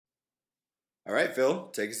All right, Phil,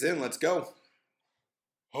 take us in. Let's go.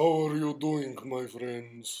 How are you doing, my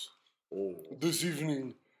friends? Oh. This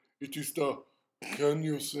evening, it is the Can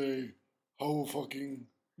You Say How Fucking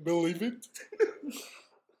Believe It?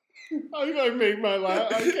 I made my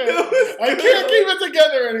laugh. I can't keep it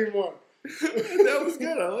together anymore. That was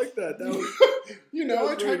good. I like that. That was,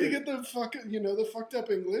 I tried to get the fucked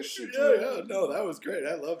up English. yeah. No, that was great.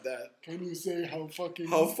 I love that. Can you say how fucking...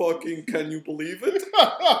 How fucking can you believe it?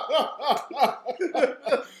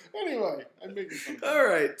 Anyway, I'm making fun of it. All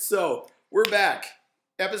right, so we're back.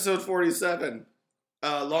 Episode 47.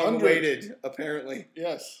 Long awaited, apparently.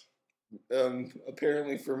 Yes.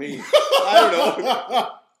 Apparently for me. I don't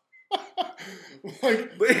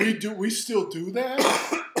know. We still do that?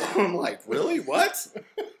 I'm like, really? What?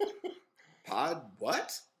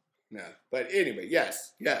 What? No. But anyway,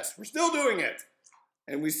 yes, we're still doing it.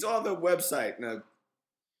 And we saw the website and the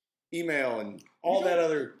email and all that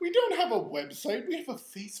other... We don't have a website. We have a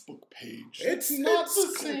Facebook page. It's not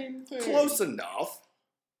the same thing. Close enough.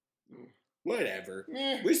 Whatever.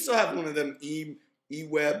 We still have one of them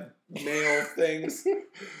e-web mail things.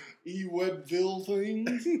 E-webville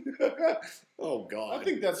things? Oh, God. I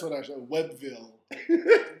think that's what I should... Webville.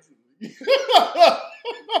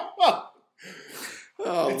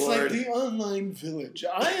 Oh, it's Lord. like the online village.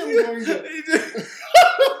 I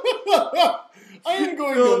am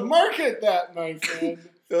going to market that, my friend.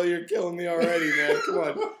 Phil, you're killing me already, man. Come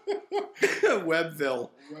on. Webville.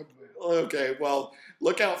 Okay, well,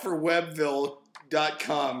 look out for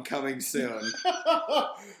webville.com coming soon.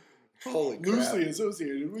 Holy crap. Loosely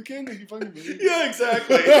associated with Candy Funny Video. Yeah,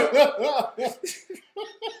 exactly.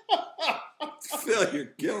 Phil, you're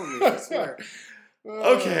killing me, I swear.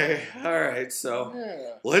 Okay, all right, so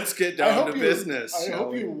let's get down to business. I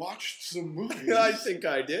hope you watched some movies. I think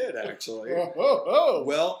I did, actually. Oh.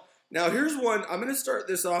 Well, now here's one. I'm going to start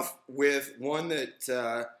this off with one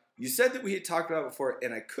that you said that we had talked about before,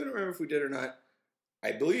 and I couldn't remember if we did or not.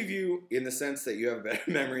 I believe you in the sense that you have a better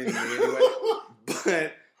memory than me anyway.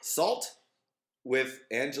 But Salt with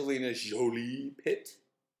Angelina Jolie Pitt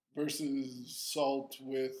versus Salt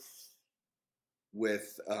with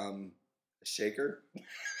a shaker.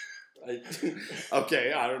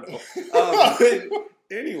 Okay, I don't know.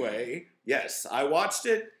 Anyway, yes, I watched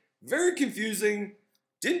it. Very confusing.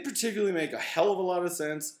 Didn't particularly make a hell of a lot of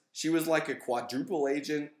sense. She was like a quadruple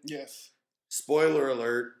agent. Yes. Spoiler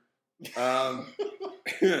alert.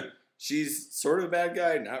 She's sort of a bad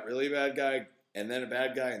guy, not really a bad guy, and then a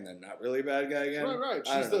bad guy, and then not really a bad guy again. Right.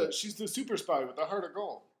 She's the super spy with the heart of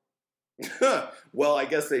gold. Well, I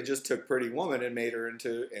guess they just took Pretty Woman and made her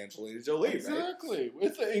into Angelina Jolie, exactly,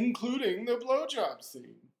 right? Including the blowjob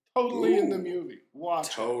scene. Totally in the movie. Watch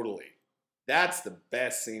totally. That's the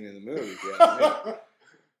best scene in the movie, if you ask me.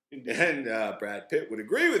 And Brad Pitt would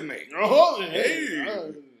agree with me. Oh,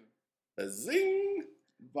 hey! A zing!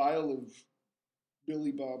 Vial of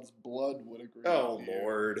Billy Bob's blood would agree with Oh, you.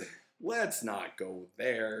 Lord. Let's not go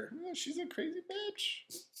there. Yeah, she's a crazy bitch.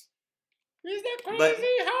 She's a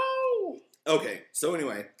crazy hoe! Okay, so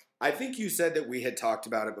anyway, I think you said that we had talked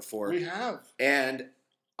about it before. We have. And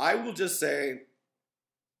I will just say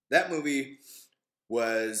that movie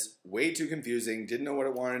was way too confusing, didn't know what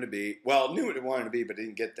it wanted to be. Well, knew what it wanted to be, but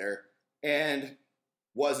didn't get there. And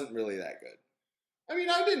wasn't really that good. I mean,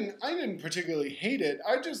 I didn't particularly hate it.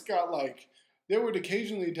 I just got like, there would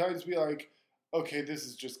occasionally times be like, okay, this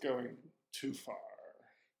is just going too far.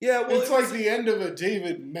 Yeah, well, it's like the end of a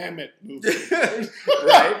David Mamet movie.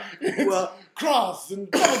 Right? Well, cross and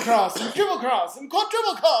double cross and triple cross and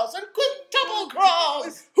quadruple cross and quintuple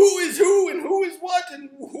cross. Who is who and who is what and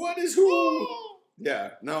what is who?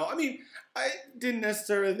 Yeah, no, I mean, I didn't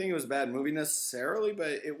necessarily think it was a bad movie necessarily, but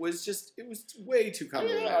it was way too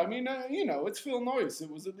convoluted. Yeah, I mean, it's Phil Noyce. It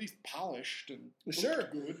was at least polished and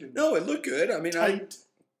looked good. And no, it looked good. I mean, tight.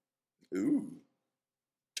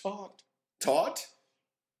 Taut?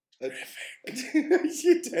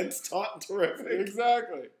 Terrific. Tense, taut, and terrific.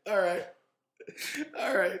 Exactly. All right.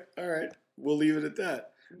 We'll leave it at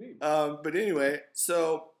that. But anyway,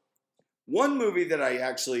 so one movie that I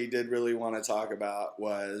actually did really want to talk about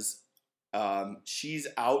was She's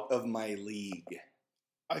Out of My League.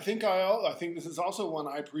 I think this is also one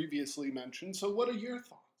I previously mentioned. So what are your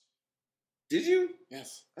thoughts? Did you?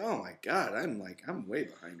 Yes. Oh my God, I'm way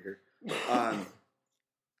behind here.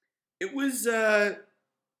 It was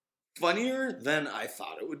funnier than I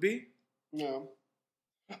thought it would be. No.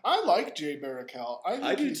 I like Jay Baruchel.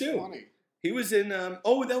 I think he's too. Funny. He was in, that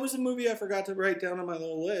was a movie I forgot to write down on my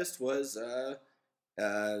little list, was,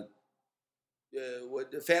 Fanboys.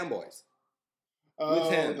 Oh, with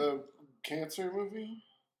him. the cancer movie?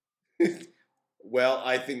 Well,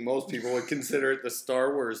 I think most people would consider it the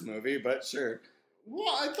Star Wars movie, but sure.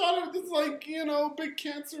 Well, I thought it was like, big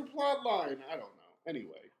cancer plot line. I don't know.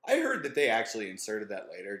 Anyway. I heard that they actually inserted that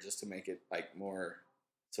later just to make it like more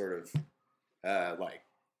sort of like,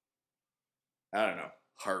 I don't know,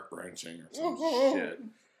 heart-wrenching or some shit.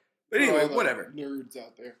 But anyway, whatever. Nerds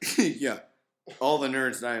out there. Yeah. All the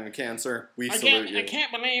nerds dying of cancer. We salute you. I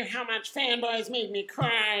can't believe how much fanboys made me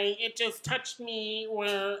cry. It just touched me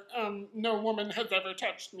where no woman has ever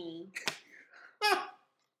touched me.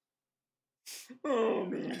 Oh,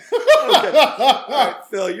 man. Okay. All right,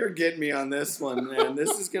 Phil, you're getting me on this one, man.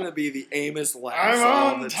 This is going to be the Amos laughs I'm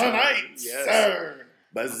all on the tonight, time. Yes. sir.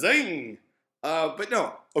 Bazing! But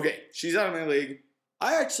no. Okay, she's out of my league.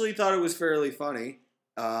 I actually thought it was fairly funny.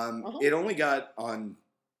 It only got on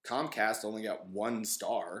Comcast, only got 1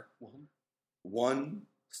 star. 1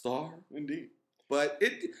 star? Indeed. But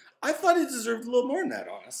I thought it deserved a little more than that,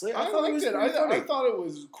 honestly. I liked it. I thought it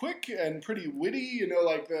was quick and pretty witty.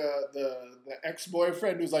 Like the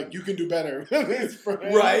ex-boyfriend who's like, you can do better.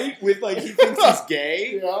 Right? With like, he thinks he's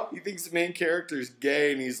gay. Yeah. He thinks the main character's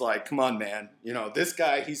gay, and he's like, come on, man. This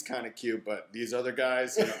guy, he's kind of cute, but these other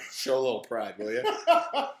guys, show a little pride, will you?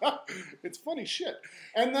 It's funny shit.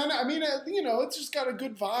 And then, it's just got a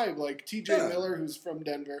good vibe. Like TJ Miller, who's from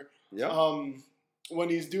Denver. Yeah. When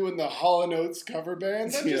he's doing the Hall & Oates cover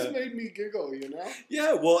band, that just made me giggle,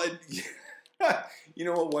 Yeah, well, you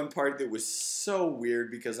know what? One part that was so weird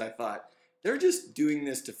because I thought, they're just doing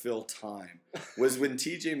this to fill time, was when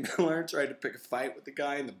TJ Miller tried to pick a fight with the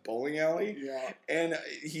guy in the bowling alley. Yeah. And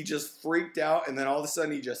he just freaked out, and then all of a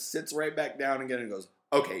sudden he just sits right back down again and goes,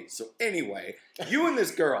 okay, so anyway, you and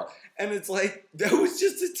this girl. And it's like, that was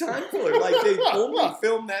just a time filler. Like, they only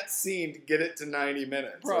filmed that scene to get it to 90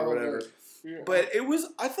 minutes or whatever. Yeah. But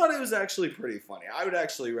I thought it was actually pretty funny. I would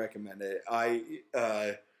actually recommend it.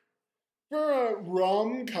 For a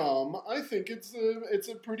rom-com, I think it's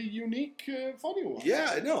a pretty unique, funny one.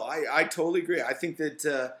 Yeah, no, I totally agree. I think that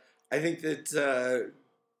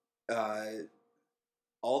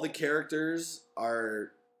all the characters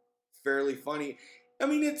are fairly funny. I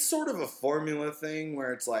mean, it's sort of a formula thing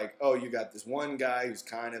where it's like, oh, you got this one guy who's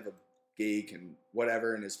kind of a geek and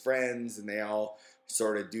whatever, and his friends, and they all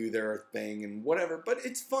sort of do their thing and whatever. But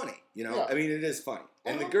it's funny, Yeah. I mean, it is funny.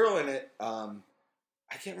 And the girl in it,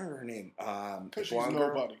 I can't remember her name. Because she's blonde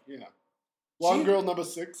nobody. Yeah. Blonde girl number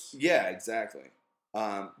 6. Yeah, exactly.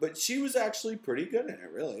 But she was actually pretty good in it,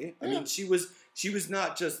 really. I mean, she was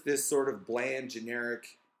not just this sort of bland,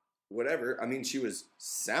 generic, whatever. I mean, she was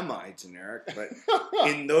semi-generic, but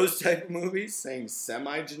in those type of movies, saying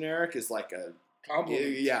semi-generic is like a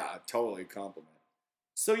compliment. Yeah, totally compliment.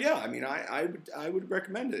 So yeah, I mean, I would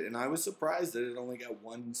recommend it, and I was surprised that it only got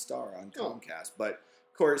 1 star on Comcast. But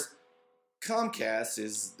of course, Comcast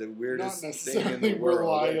is the weirdest thing in the world.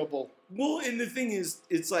 Reliable. Well, and the thing is,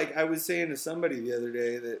 it's like I was saying to somebody the other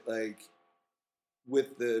day that like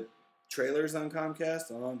with the trailers on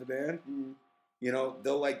Comcast on demand,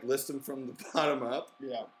 they'll like list them from the bottom up.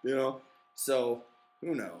 Yeah. So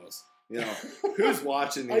who knows? Who's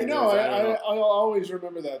watching these? I know. I always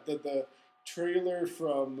remember that the trailer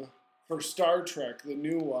for Star Trek, the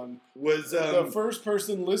new one, was the first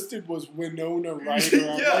person listed was Winona Ryder.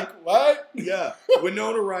 I'm like, what? Yeah,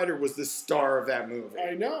 Winona Ryder was the star of that movie.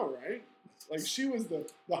 I know, right? Like she was the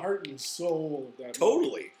heart and soul of that.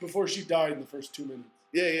 Totally. Movie before she died in the first 2 minutes.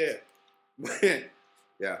 Yeah.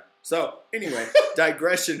 Yeah. So anyway,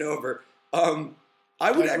 digression over.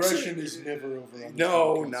 Digression is never over. On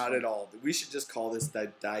no, not at all. We should just call this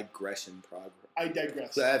the digression program. I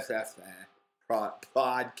digress. That's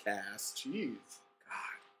podcast. Jeez.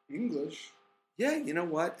 God. English. Yeah, you know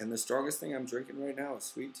what? And the strongest thing I'm drinking right now is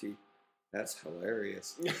sweet tea. That's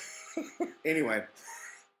hilarious. Anyway.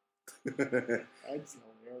 That's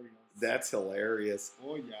hilarious. That's hilarious.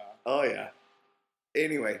 Oh, yeah. Oh, yeah.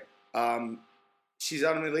 Anyway, she's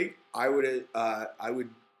out of my league. I would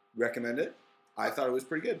recommend it. I thought it was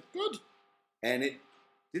pretty good. Good. And it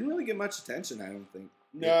didn't really get much attention, I don't think.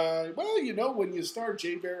 Well, when you start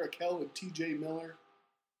Jay Baruchel with TJ Miller,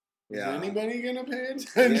 is anybody going to pay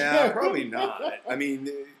attention? Yeah, probably not. I mean...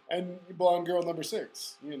 And blonde girl number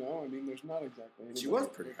 6, I mean, there's not exactly... She was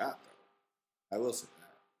pretty hot, though. I will say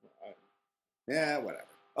that. Yeah, whatever.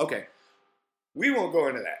 Okay. We won't go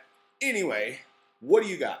into that. Anyway, what do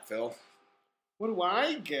you got, Phil? What do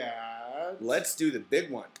I got? Let's do the big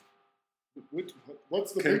one.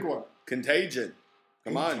 What's the big one? Contagion.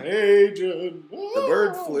 Come on. Contagion. The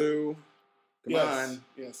bird flu. Come on.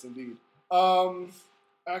 Yes, indeed.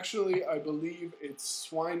 Actually, I believe it's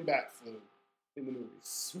swine bat flu in the movie.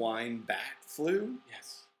 Swine bat flu?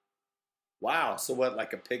 Yes. Wow. So what,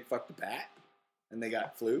 like a pig fucked a bat? And they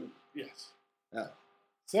got flu? Yes. Oh.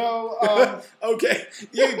 So, okay.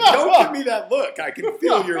 You don't give me that look. I can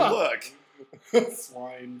feel your look.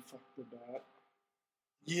 swine, fuck the bat.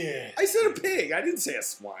 Yeah. I said a pig. I didn't say a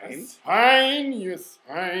swine. Swine, you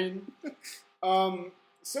swine.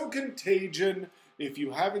 So Contagion. If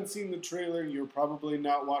you haven't seen the trailer, you're probably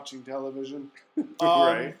not watching television.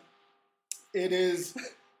 Right. It is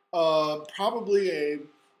probably a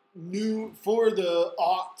new, for the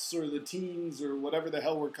aughts or the teens or whatever the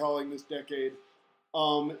hell we're calling this decade.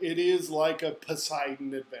 It is like a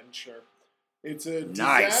Poseidon adventure. It's a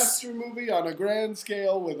disaster movie on a grand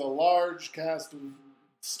scale with a large cast of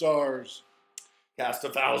stars. Cast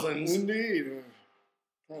of thousands. Indeed.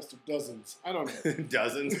 Cast of dozens. I don't know.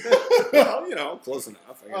 Dozens. Well, close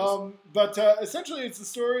enough, I guess. But essentially, it's the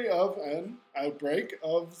story of an outbreak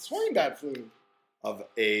of swine bat flu. Of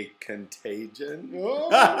a contagion. Oh.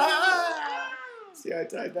 See how I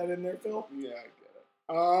tied that in there, Phil? Yeah, I get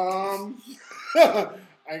it.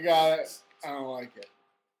 I got it. I don't like it.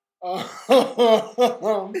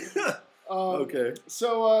 Okay.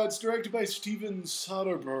 So it's directed by Steven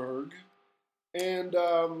Soderbergh. And,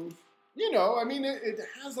 it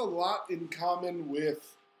has a lot in common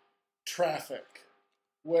with Traffic,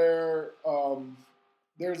 where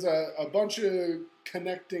there's a bunch of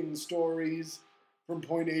connecting stories from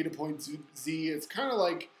point A to point Z. It's kind of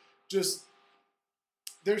like just,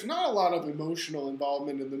 there's not a lot of emotional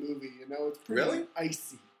involvement in the movie, It's pretty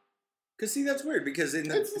icy. Because, see, that's weird, because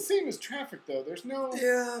it's the same as Traffic, though. There's no...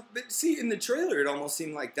 Yeah, but see, in the trailer, it almost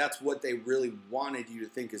seemed like that's what they really wanted you to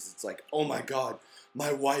think, is it's like, oh my god,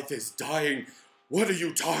 my wife is dying, what are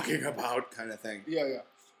you talking about, kind of thing. Yeah.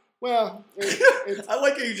 Well, I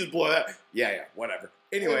like how you just blow that. Yeah, whatever.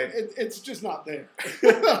 Anyway. It's just not there.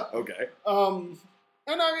 Okay.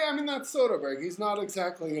 And I mean, that's Soderbergh. He's not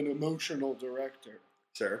exactly an emotional director.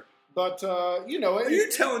 Sure. But, Are you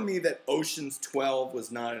telling me that Ocean's 12 was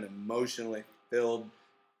not an emotionally filled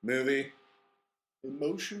movie?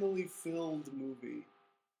 Emotionally filled movie.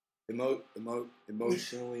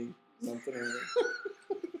 Emotionally something or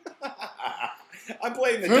other. I'm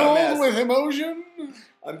playing the filled dumbass. with emotion?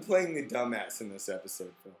 I'm playing the dumbass in this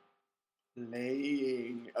episode, Phil.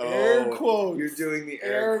 Laying air quotes. You're doing the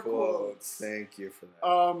air quotes. Thank you for that.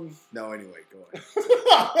 No, anyway, go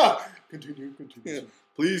ahead. Continue. Yeah.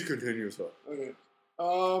 Please continue, sir. Okay.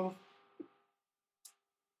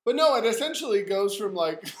 But no, it essentially goes from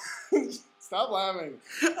like... Stop laughing.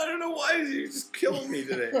 I don't know why you're just killing me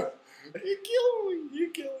today. You're killing me.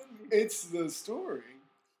 It's the story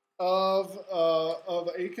of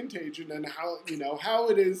a contagion and how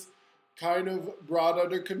it is kind of brought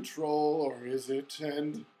under control, or is it?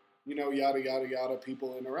 And yada yada yada.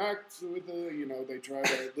 People interact with they try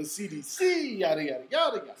the CDC, yada yada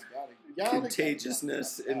yada yada yada.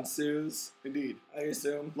 Contagiousness ensues. Indeed, I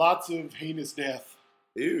assume. Lots of heinous death.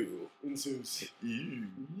 Ew. Ensues. Ew.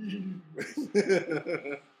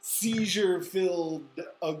 Seizure-filled,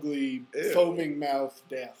 ugly, foaming mouth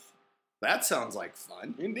death. That sounds like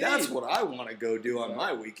fun. Indeed. That's what I want to go do on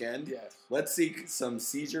my weekend. Yes. Let's see some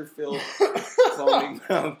seizure-filled, foaming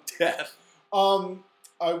mouth death.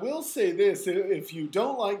 I will say this. If you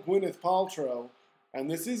don't like Gwyneth Paltrow,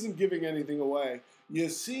 and this isn't giving anything away, you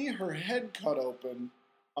see her head cut open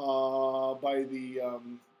by the...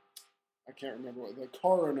 I can't remember the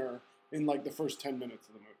coroner in like the first 10 minutes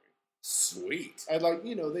of the movie. Sweet. And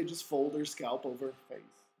they just fold her scalp over her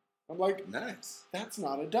face. I'm like, nice. That's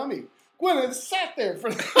not a dummy. Gwyneth sat there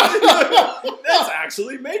for that. That's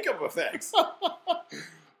actually makeup effects.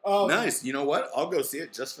 Nice. You know what? I'll go see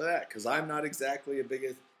it just for that, because I'm not exactly a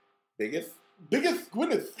biggest Gwyneth. biggest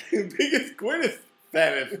Gwyneth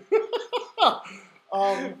fan.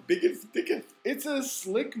 Biggest. It's a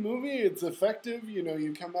slick movie. It's effective.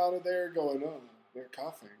 You come out of there going, oh, they're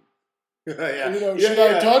coughing. Yeah. Should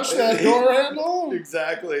I touch that door handle?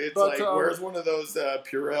 Exactly. It's where's one of those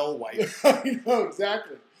Purell wipes? I know,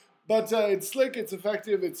 exactly. But it's slick. It's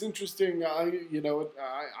effective. It's interesting. I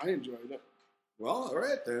enjoyed it. Well, all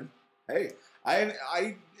right then. Hey,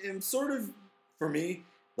 I am sort of, for me,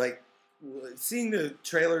 like seeing the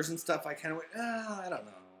trailers and stuff. I kind of went, I don't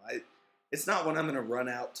know. It's not one I'm going to run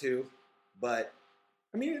out to, but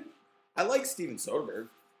I mean, I like Steven Soderbergh,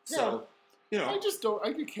 so I just don't.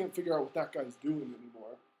 I can't figure out what that guy's doing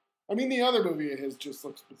anymore. I mean, the other movie of his just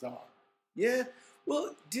looks bizarre. Yeah.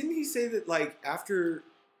 Well, didn't he say that after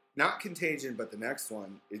not Contagion, but the next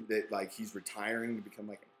one that he's retiring to become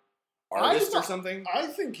an artist or something? I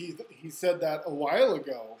think he said that a while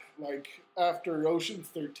ago, after Ocean's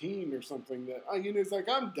 13 or something. That he's like,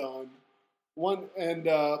 I'm done.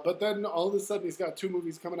 But then all of a sudden he's got 2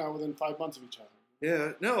 movies coming out within 5 months of each other.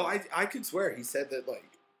 Yeah, no, I could swear he said that,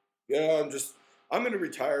 like, yeah, I'm going to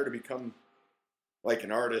retire to become like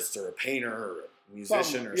an artist or a painter or a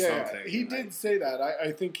musician or something. He did say that.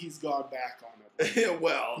 I think he's gone back on it.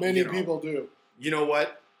 Well, many people do. You know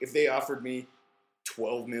what? If they offered me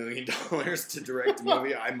 $12 million to direct a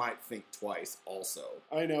movie, I might think twice also.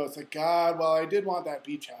 I know. It's like, God, well, I did want that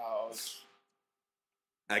beach house.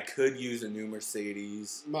 I could use a new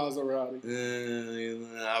Mercedes. Maserati.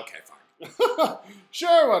 Okay, fine.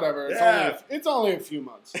 Sure, whatever. Yeah. It's only a few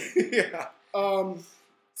months. Yeah.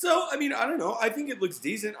 So, I mean, I don't know. I think it looks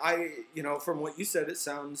decent. From what you said, it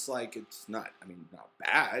sounds like it's not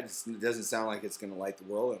bad. It doesn't sound like it's going to light the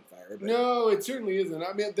world on fire. But. No, it certainly isn't.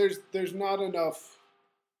 I mean, there's not enough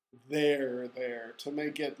there to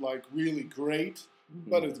make it, like, really great,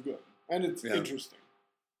 but it's good. And it's interesting.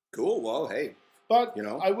 Cool. Well, hey. But,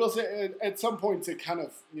 I will say, at some points, it kind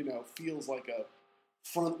of, feels like a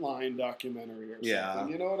Frontline documentary or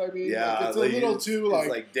something. You know what I mean? Yeah, like it's a little too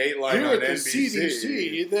like Dateline here on at the NBC.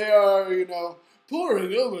 CDC, they are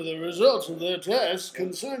poring over the results of their tests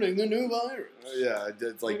concerning the new virus. Yeah,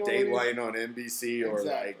 it's like Dateline on NBC or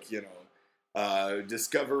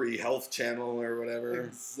Discovery Health Channel or whatever.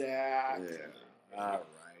 Exactly. Yeah. All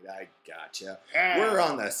right, I gotcha. We're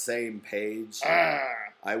on the same page.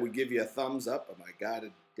 I would give you a thumbs up, but I got a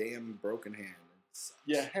damn broken hand.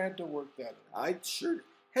 You had to work that out.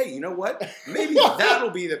 Hey, you know what? Maybe that'll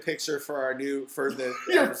be the picture for the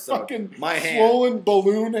Your episode. Fucking my hand. Swollen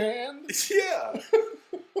balloon hand? Yeah.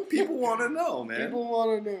 People want to know, man. People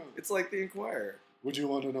want to know. It's like the Inquirer. Would you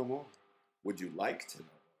want to know more? Would you like to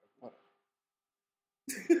know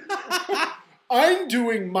more? I'm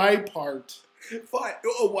doing my part. Fine.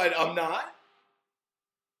 Oh, what? I'm not?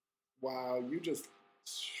 Wow, you just...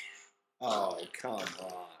 Oh, come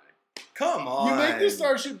on. Come on. You make the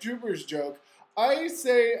Starship Troopers joke. I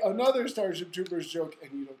say another Starship Troopers joke,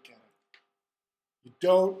 and you don't get it. You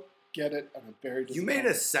don't get it, and I'm very disappointed. You made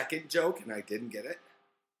a second joke, and I didn't get it?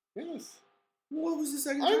 Yes. What was the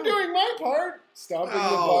second joke? I'm doing my part. Stomping the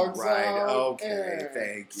bugs out. Okay,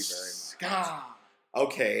 thank you very much.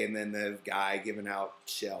 Okay, and then the guy giving out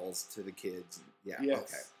shells to the kids. Yeah, yes.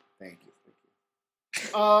 Okay. Thank you.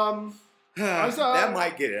 That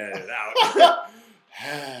might get edited out.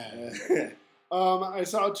 I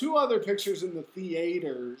saw two other pictures in the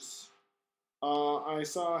theaters. I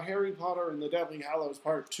saw Harry Potter and the Deathly Hallows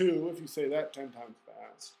Part 2, if you say that 10 times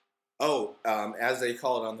fast. Oh, as they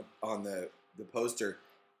call it on the poster,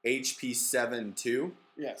 HP72?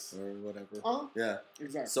 Yes. Or whatever. Uh-huh. Yeah.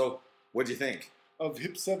 Exactly. So, what'd you think? Of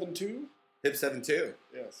Hip 72? Hip 72?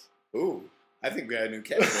 Yes. Ooh, I think we got a new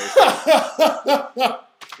category.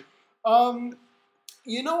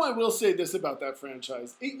 I will say this about that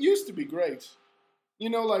franchise. It used to be great.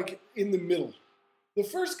 Like in the middle. The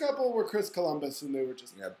first couple were Chris Columbus, and they were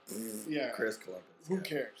just... Yeah. Chris Columbus. Who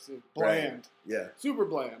cares? Bland. Right. Yeah. Super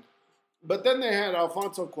bland. But then they had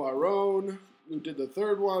Alfonso Cuarón, who did the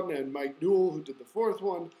third one, and Mike Newell, who did the fourth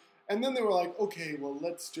one. And then they were like, okay, well,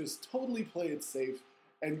 let's just totally play it safe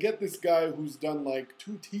and get this guy who's done like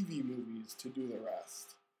 2 TV movies to do the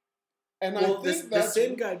rest. And I think the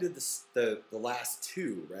same guy did the last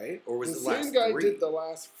 2, right? Or was it the last 3? The same guy did the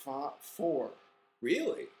last 4.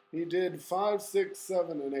 Really? He did 5, 6,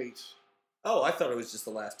 7, and 8. Oh, I thought it was just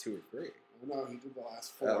the last 2 or 3. No, he did the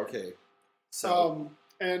last 4. Oh, okay. So,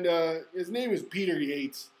 and his name is Peter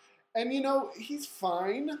Yates. And, he's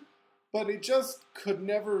fine, but it just could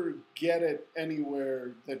never get it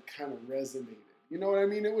anywhere that kind of resonated. You know what I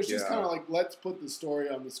mean? It was just kind of like, let's put the story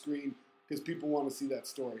on the screen because people want to see that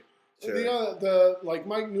story. Sure. The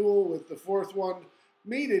Mike Newell with the fourth one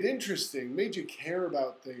made it interesting, made you care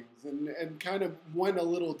about things, and kind of went a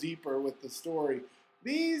little deeper with the story.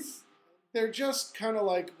 These, they're just kind of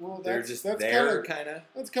like, well, that's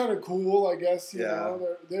kind of cool, I guess. You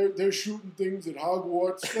know, they're shooting things at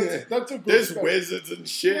Hogwarts. That's a good. There's wizards and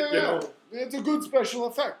shit. Yeah, it's a good special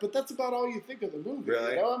effect, but that's about all you think of the movie.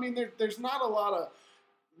 Really? I mean, there's not a lot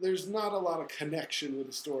of connection with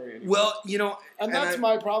the story anymore. Well, and that's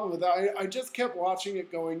my problem with that. I just kept watching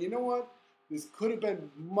it going, you know what? This could have been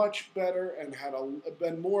much better and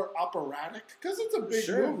been more operatic, because it's a big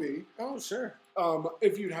movie. Oh, sure.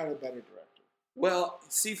 If you'd had a better director. Well,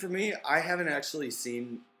 see, for me, I haven't actually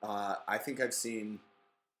seen, I think I've seen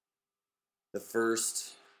the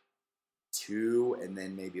first 2 and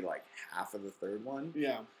then maybe like half of the third one.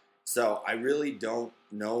 Yeah. So I really don't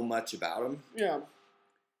know much about them. Yeah.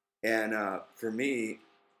 And for me,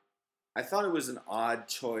 I thought it was an odd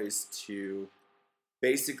choice to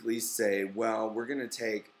basically say, well, we're going to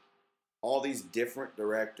take all these different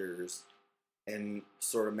directors and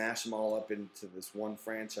sort of mash them all up into this one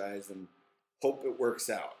franchise and hope it works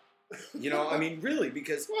out. You know, I mean, really,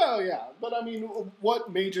 because Well, yeah, but I mean, what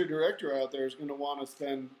major director out there is going to want to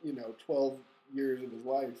spend 12 years of his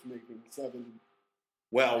life making 7?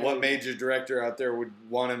 what major director out there would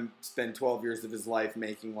want to spend 12 years of his life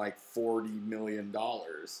making like $40 million?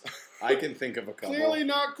 I can think of a couple. Clearly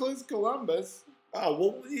not Chris Columbus. Oh,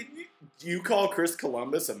 well, you call Chris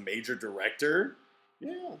Columbus a major director?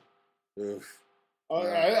 Yeah. Oof.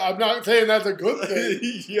 I'm not saying that's a good thing,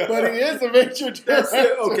 Yeah. but he is a major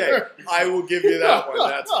director. Okay, I will give you that one.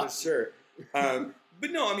 That's for sure.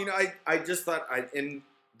 But no, I mean, I just thought in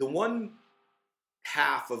the one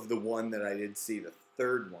half of the one that I did see, the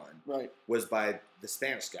third one, was by the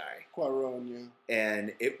Spanish guy. Cuarón, yeah.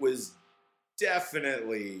 And it was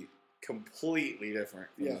definitely completely different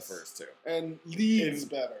from the first two. And leads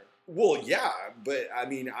better. Well, yeah, but I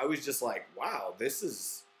mean, I was just like, wow, this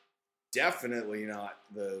is definitely not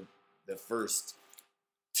the first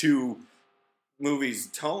two movies'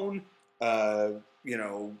 tone,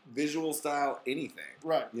 visual style, anything.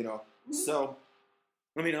 Right. So,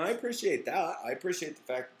 I mean, I appreciate that. I appreciate the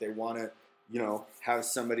fact that they want to, have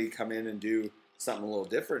somebody come in and do something a little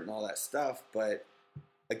different and all that stuff. But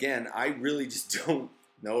again, I really just don't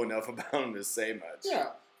know enough about them to say much. Yeah.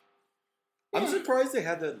 I'm surprised they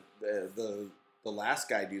had the last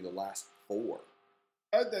guy do the last 4.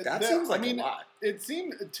 That seems like a lot. It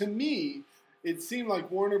seemed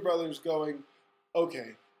like Warner Brothers going,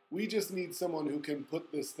 okay, we just need someone who can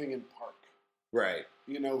put this thing in park. Right.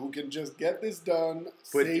 Who can just get this done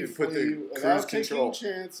safely without taking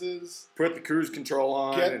chances. Put the cruise control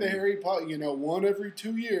on. Get the Harry Potter, one every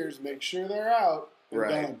 2 years, make sure they're out and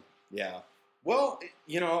done. Yeah. Well,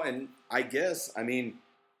 and I guess, I mean,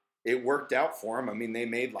 it worked out for them. I mean, they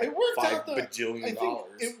made like $5 bajillion.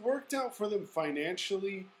 It worked out for them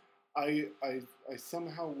financially. I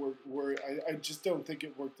somehow I just don't think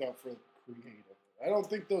it worked out for them creatively. I don't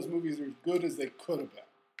think those movies are as good as they could have been.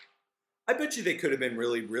 I bet you they could have been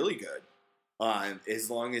really, really good,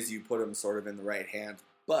 as long as you put them sort of in the right hands.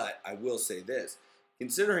 But I will say this.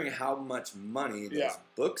 Considering how much money those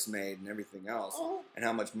books made and everything else, and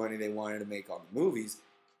how much money they wanted to make on the movies,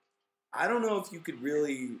 I don't know if you could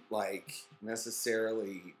really,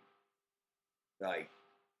 necessarily,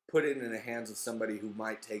 put it in the hands of somebody who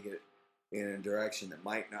might take it in a direction that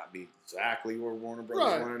might not be exactly where Warner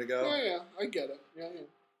Brothers wanted to go. Yeah, I get it.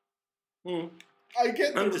 Yeah. I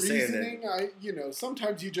get the reasoning.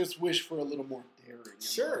 Sometimes you just wish for a little more daring.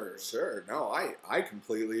 Sure. No, I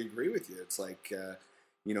completely agree with you. It's like,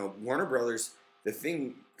 Warner Brothers, the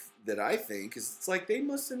thing that I think is it's like they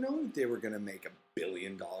must have known that they were going to make $1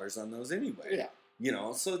 billion on those anyway.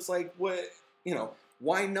 Yeah. So it's like,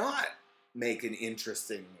 why not make an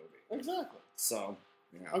interesting movie? Exactly. So,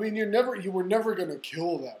 I mean, you were never going to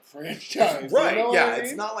kill that franchise. Right, I mean?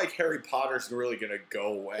 It's not like Harry Potter's really going to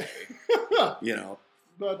go away.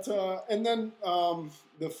 But, and then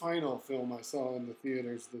the final film I saw in the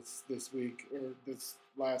theaters this week, or this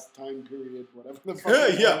last time period, whatever the fuck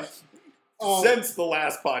was. Since the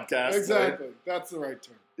last podcast. Exactly. Right? That's the right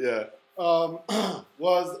term. Yeah.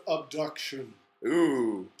 Was Abduction.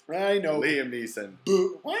 Ooh. I know. Liam Neeson.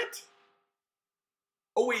 What?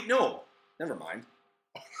 Oh, wait, no. Never mind.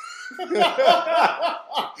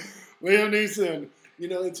 Liam Neeson.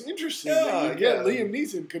 It's interesting that you get Liam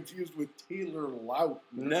Neeson confused with Taylor Lautner.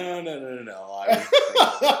 No.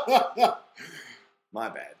 My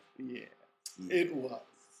bad. Yeah. It was.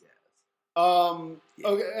 Yes.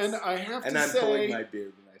 Okay, and I have to say... And I'm pulling my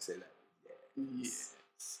beard when I say that. Yes.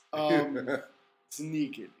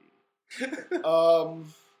 Sneakily.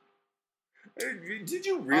 Did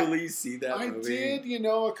you really see that movie? I did.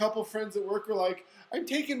 A couple friends at work were like, I'm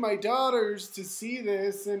taking my daughters to see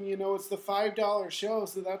this, and, it's the $5 show,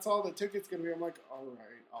 so that's all the ticket's going to be. I'm like, all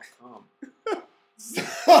right, I'll come.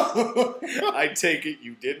 I take it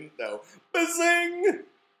you didn't, though. Bazing!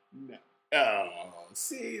 No. Oh,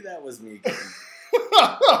 see, that was me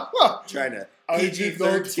trying to PG-13. I did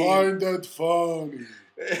not find that funny.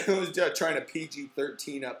 I was just trying to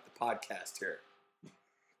PG-13 up the podcast here.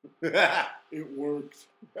 It worked.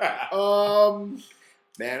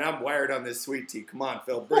 Man, I'm wired on this sweet tea. Come on,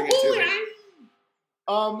 Phil, bring it to me.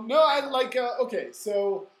 No, I like. Okay,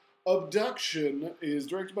 so Abduction is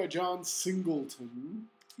directed by John Singleton.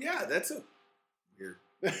 Yeah, that's a weird.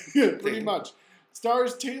 Pretty much.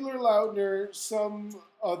 Stars Taylor Lautner, some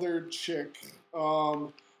other chick.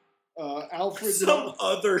 Alfred. Some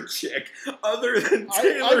other chick other than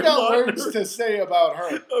Taylor I got Lautner. words to say about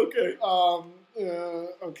her. Okay.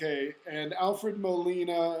 Okay, and Alfred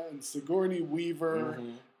Molina and Sigourney Weaver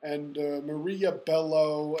and Maria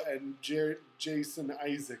Bello and Jason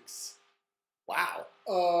Isaacs. Wow.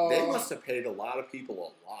 They must have paid a lot of people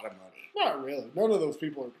a lot of money. Not really. None of those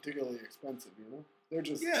people are particularly expensive, you know? They're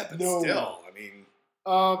just But known. still, I mean...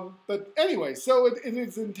 But anyway, so it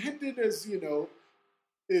is intended as, you know,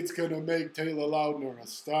 it's going to make Taylor Lautner a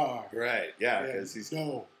star. Right, yeah, because he's...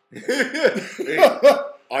 No.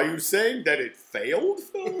 Are you saying that it failed,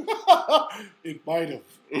 though? It might have.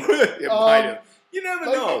 It might have. You never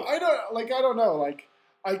know. I don't know. Like,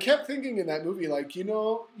 I kept thinking in that movie, like, you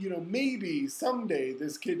know, maybe someday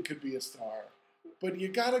this kid could be a star. But you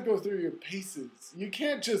got to go through your paces. You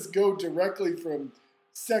can't just go directly from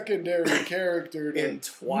secondary character to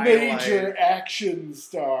major action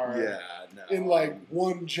star. Yeah, no. In like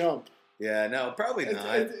one jump. Yeah, no, probably not.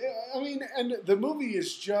 I mean, and the movie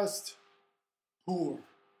is just poor.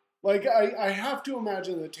 Like, I have to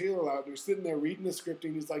imagine that Taylor Lautner's sitting there reading the script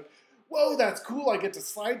and he's like, whoa, that's cool. I get to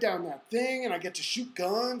slide down that thing and I get to shoot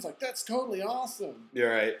guns. Like, that's totally awesome.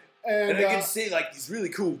 You're right. And I get to say, like, these really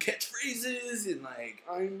cool catchphrases and, like,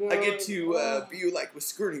 I know. I get to be, like, with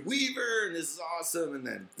Sigourney Weaver and this is awesome. And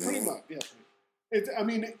then... Pretty much, yeah.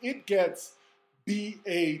 It gets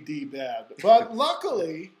BAD bad. But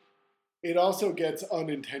luckily, it also gets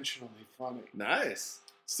unintentionally funny. Nice.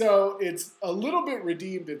 So it's a little bit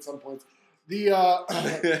redeemed at some points.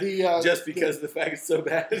 Just because the fact it's so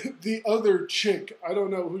bad. The other chick, I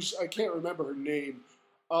don't know I can't remember her name.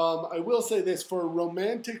 I will say this, for a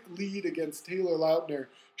romantic lead against Taylor Lautner,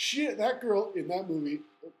 that girl in that movie,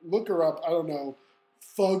 look her up, I don't know,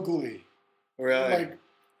 fugly. Really? Like,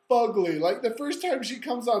 fugly. Like, the first time she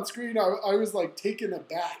comes on screen, I was, like, taken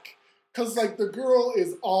aback. Because, like, the girl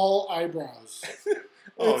is all eyebrows.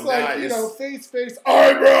 It's like, nice. You know, face,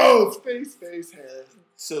 eyebrows, face, hair.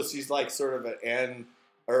 So she's like sort of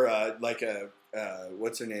like a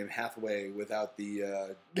what's her name, Hathaway without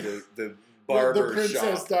the barber the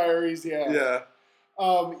Princess shop. Diaries, yeah.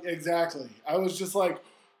 Yeah. Exactly. I was just like,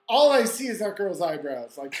 all I see is that girl's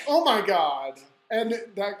eyebrows. Like, oh my God. And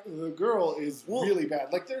the girl is really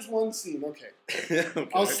bad. Like, there's one scene, okay.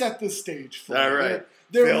 I'll set the stage for you. All right.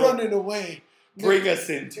 They're running away. Bring us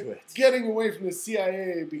into it. Getting away from the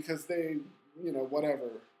CIA because they, you know, whatever.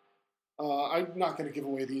 I'm not going to give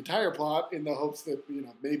away the entire plot in the hopes that, you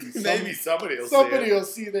know, maybe somebody will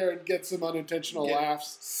see there and get some unintentional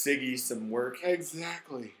laughs. Siggy some work.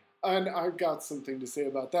 Exactly. And I've got something to say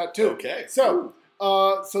about that too. Okay. So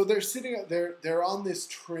they're sitting, they're on this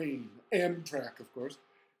train, Amtrak, of course,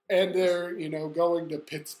 and they're, you know, going to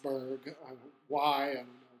Pittsburgh. Why?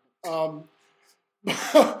 I don't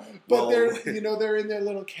know. But they're, you know, they're in their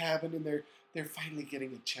little cabin and they're finally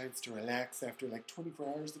getting a chance to relax after like 24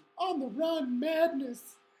 hours of on the run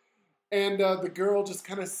madness. And the girl just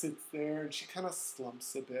kind of sits there and she kind of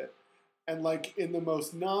slumps a bit. And like in the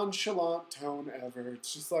most nonchalant tone ever,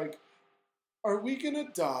 it's just like, are we gonna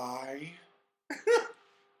die?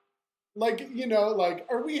 Like, you know, like,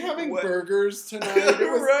 are we having burgers tonight?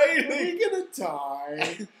 Right. Are we gonna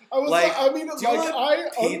die? I was like, I mean, like, I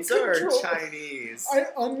pizza or Chinese? I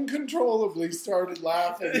uncontrollably started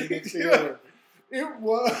laughing in the theater. It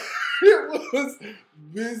was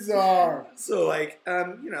bizarre. So, like,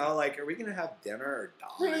 you know, like, are we gonna have dinner or die?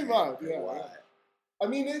 Pretty much, yeah. What? I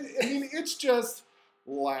mean, it's just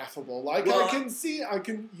laughable. Like,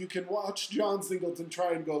 you can watch John Singleton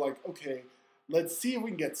try and go like, okay, let's see if we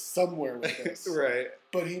can get somewhere with this. Right.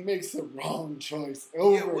 But he makes the wrong choice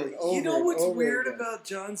over and over. You know what's weird again. about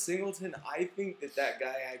John Singleton? I think that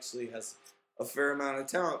guy actually has a fair amount of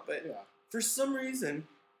talent, but for some reason,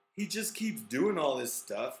 he just keeps doing all this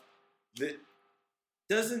stuff that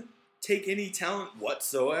doesn't take any talent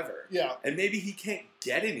whatsoever. Yeah. And maybe he can't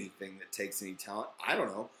get anything that takes any talent. I don't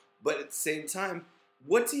know. But at the same time,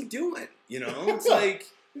 what's he doing? You know? It's like...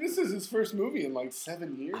 This is his first movie in like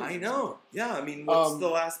 7 years. I know. Yeah, I mean, what's the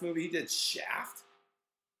last movie he did? Shaft?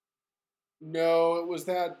 No, it was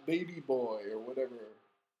that Baby Boy or whatever.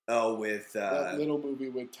 Oh, with... that little movie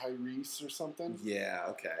with Tyrese or something. Yeah,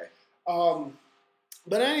 okay.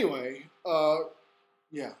 But anyway,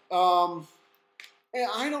 yeah. And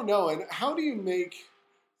I don't know. And how do you make...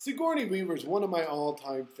 Sigourney Weaver is one of my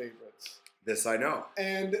all-time favorites. This I know.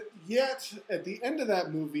 And yet, at the end of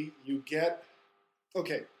that movie, you get...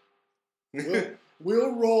 Okay,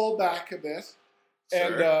 we'll roll back a bit,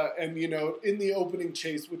 Sure. and you know, in the opening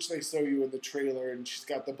chase, which they show you in the trailer, and she's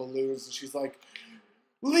got the balloons, and she's like,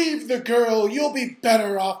 "Leave the girl, you'll be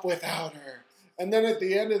better off without her." And then at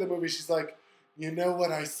the end of the movie, she's like, "You know what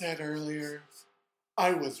I said earlier?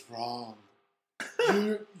 I was wrong.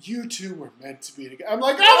 You two were meant to be together." I'm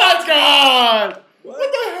like, "Oh my God! What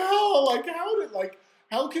the hell? Like,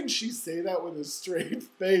 how can she say that with a straight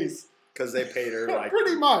face?" because they paid her like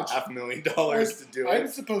pretty much $500,000 to do I'm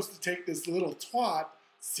it. supposed to take this little twat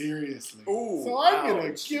seriously. Ooh, so I'm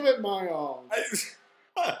going ouch. to give it my all.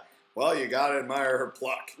 Well, you gotta admire her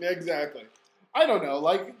pluck. Exactly. I don't know.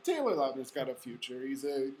 Like, Taylor Lautner's got a future. He's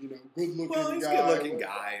a, good-looking guy. Well, he's a good-looking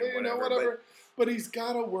guy and whatever. But he's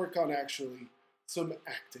got to work on actually some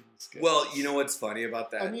acting skills. Well, you know what's funny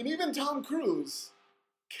about that? I mean, even Tom Cruise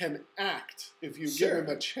can act if you Sure. give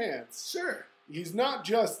him a chance. Sure. He's not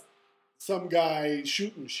just some guy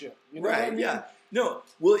shooting shit. You know what I Right, mean? yeah. No,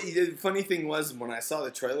 well, the funny thing was when I saw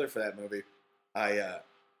the trailer for that movie,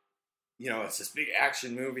 it's this big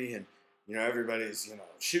action movie and, everybody's,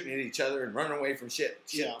 shooting at each other and running away from shit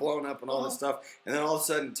blowing up and all this stuff. And then all of a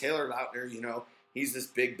sudden, Taylor Lautner, he's this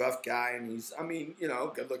big buff guy and he's,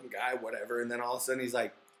 good looking guy, whatever. And then all of a sudden he's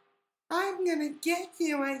like, I'm going to get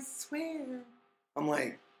you, I swear. I'm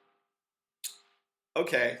like,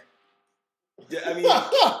 okay. Yeah, I mean,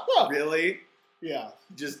 really? Yeah.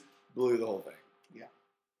 Just blew the whole thing. Yeah.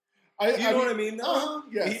 Do you know what I mean? Though?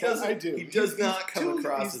 Yes, I do. He does not come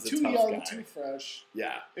across as a tough guy. He's too young, too fresh.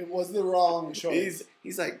 Yeah. It was the wrong choice.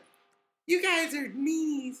 He's like, you guys are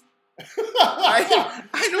meanies. I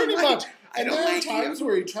don't Pretty like. much. I don't there are like times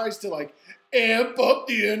where he tries to amp up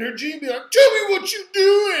the energy and be like, "Tell me what you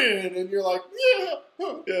doing," and you're like,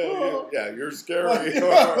 Yeah, you're scary.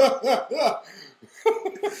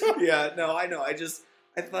 Yeah, no, I know. I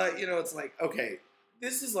thought, it's like, okay,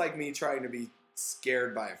 this is like me trying to be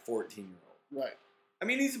scared by a 14-year-old. Right. I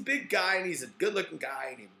mean, he's a big guy and he's a good-looking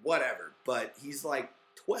guy and whatever, but he's like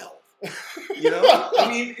 12. I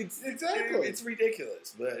mean, exactly. It's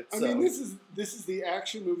ridiculous, but I mean, this is the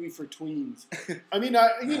action movie for tweens. I mean,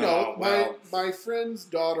 my friend's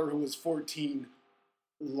daughter who was 14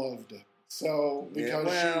 loved it. So because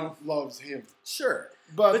she loves him. Sure.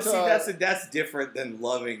 But see, that's different than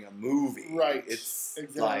loving a movie. Right. It's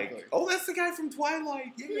exactly. like, oh, that's the guy from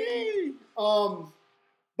Twilight. Yay!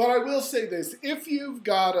 But I will say this: if you've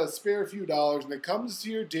got a spare few dollars and it comes to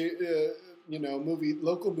your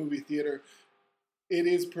local movie theater, it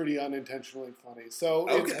is pretty unintentionally funny. So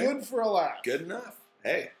it's good for a laugh. Good enough.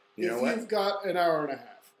 Hey, you know if what? you've got an hour and a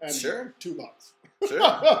half and Sure. $2.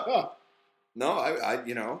 Sure. No,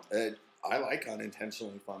 I like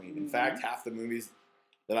unintentionally funny. In fact, half the movies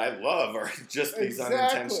that I love are just these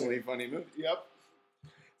unintentionally funny movies. Yep.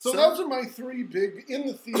 So those are my three big in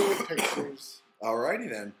the theater pictures. Alrighty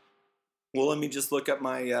then. Well, let me just look up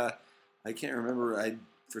my. I can't remember. I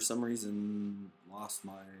for some reason lost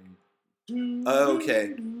my.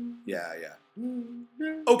 Okay. Yeah.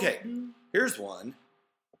 Okay. Here's one.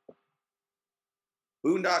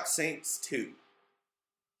 Boondock Saints 2.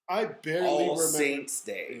 I barely All remember. Saints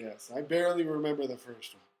Day. Yes, I barely remember the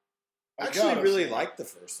first one. I actually really liked the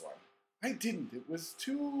first one. I didn't. It was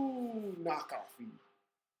too knockoffy.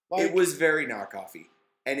 It was very knockoffy.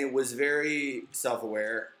 And it was very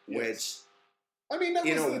self-aware, which, I mean, that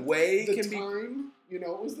in was a way, the can be... time.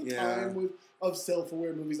 It was the time of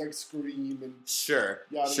self-aware movies like Scream and yada,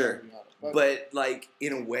 yada. But,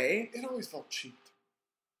 in a way... It always felt cheap.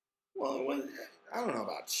 Well, I don't know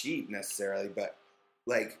about cheap necessarily, but,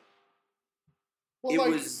 it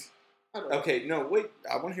was... I don't know. Okay, no, wait.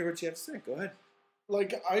 I want to hear what you have to say. Go ahead.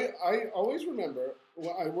 I always remember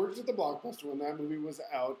I worked at the Blockbuster when that movie was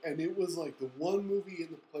out, and it was the one movie in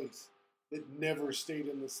the place that never stayed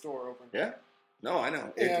in the store overnight. Yeah. No, I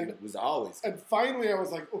know. It was always. And finally, I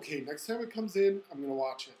was like, okay, next time it comes in, I'm gonna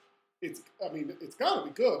watch it. It's got to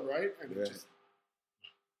be good, right? And it just,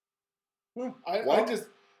 I just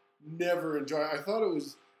never enjoyed it. I thought it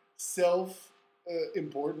was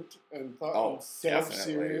important and thought it was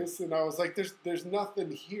self-serious, and I was like, there's nothing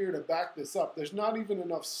here to back this up. There's not even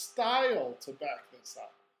enough style to back this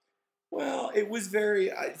up. Well, it was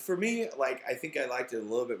very, for me, I think I liked it a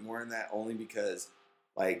little bit more in that only because,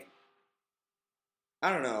 I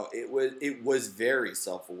don't know, it was very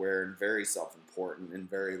self-aware and very self-important and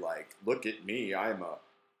very look at me, I'm a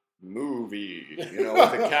movie, with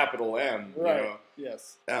a capital M, right?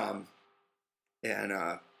 Yes.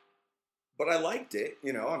 But I liked it,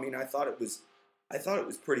 I mean, I thought it was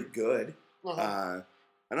pretty good, and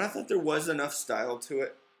I thought there was enough style to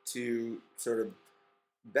it to sort of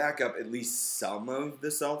back up at least some of the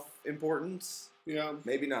self-importance. Yeah.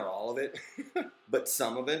 Maybe not all of it, but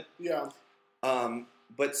some of it. Yeah.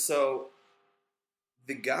 But so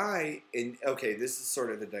the guy this is sort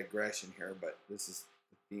of a digression here, but this is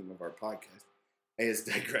the theme of our podcast, is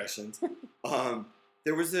digressions.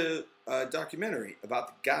 There was a documentary about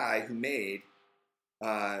the guy who made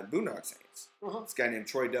Boondock Saints. This guy named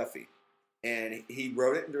Troy Duffy. And he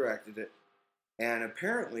wrote it and directed it. And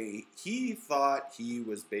apparently, he thought he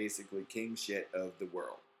was basically king shit of the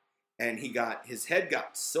world. and his head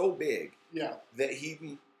got so big that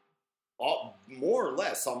he more or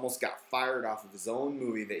less almost got fired off of his own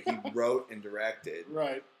movie that he wrote and directed.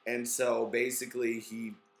 Right. And so basically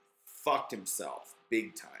he fucked himself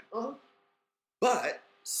big time. Uh-huh. But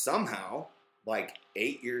somehow, like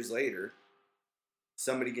 8 years later,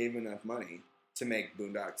 somebody gave him enough money to make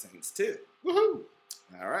Boondock Saints 2. Woohoo!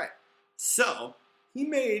 All right. So he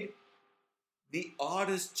made the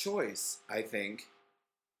oddest choice, I think,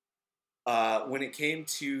 when it came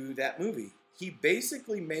to that movie. He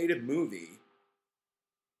basically made a movie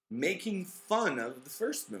making fun of the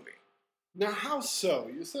first movie. Now, how so?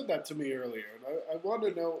 You said that to me earlier, and I want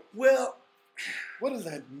to know, Well, what does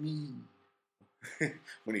that mean?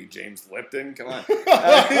 when he James Lipton, come on.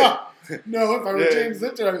 No, if I were James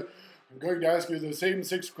Lipton, I'm going to ask you the same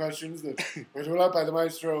 6 questions that were thrown out by the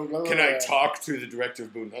maestro. Blah, blah, Can blah. I talk to the director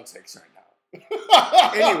of Boondock Saints right now?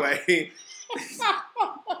 Anyway.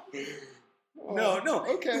 No.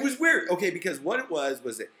 Okay. It was weird. Okay, because what it was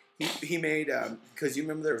that he made, because you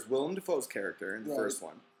remember there was Willem Dafoe's character in the first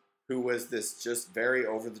one, who was this just very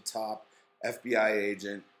over-the-top FBI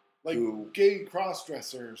agent. Like who, gay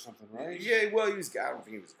cross-dresser or something, right? Yeah, well, I don't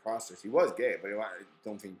think he was a cross-dresser. He was gay, but I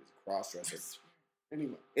don't think he was a cross-dresser.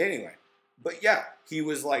 Anyway. But yeah, he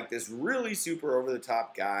was like this really super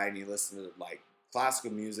over-the-top guy, and he listened to like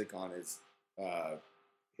classical music on his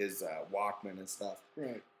Walkman and stuff.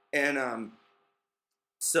 Right. And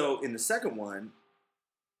so in the second one,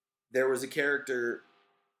 there was a character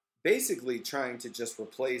basically trying to just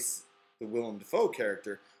replace the Willem Dafoe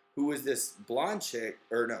character, who was this blonde chick,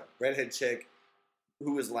 redhead chick,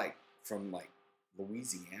 who was like from like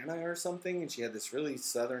Louisiana or something, and she had this really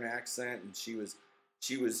southern accent, and she was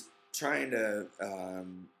trying to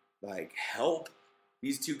like help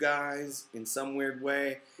these two guys in some weird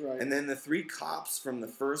way. Right. And then the 3 cops from the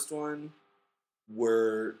first one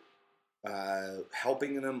were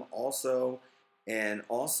helping them also, and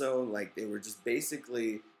also like they were just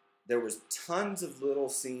basically, there was tons of little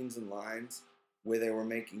scenes and lines where they were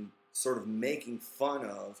making fun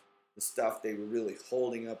of the stuff they were really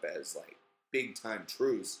holding up as like big time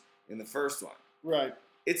truths in the first one. Right.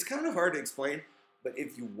 It's kind of hard to explain, but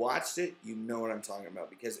if you watched it, you know what I'm talking about,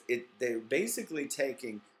 because they're basically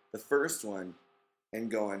taking the first one and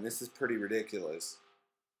going, this is pretty ridiculous,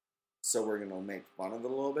 so we're gonna make fun of it a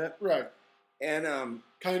little bit. Right. And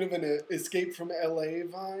kind of an Escape from LA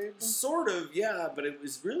vibe? Sort of, yeah, but it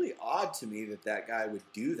was really odd to me that guy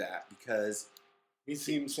would do that, because he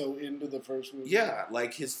seemed so into the first movie. Yeah,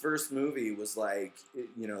 like his first movie was like,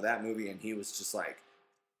 that movie, and he was just like,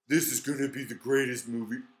 this is gonna be the greatest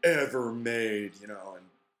movie ever made, and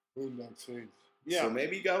Boondock Saints. Yeah. So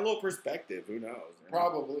maybe he got a little perspective, who knows?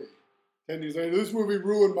 Probably. 10 years later, this movie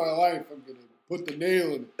ruined my life, I'm gonna put the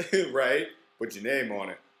nail in it. Right? Put your name on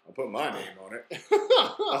it. I'll put my name on it.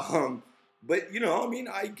 But,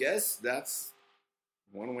 I guess that's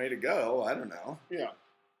one way to go. I don't know. Yeah.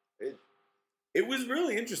 It was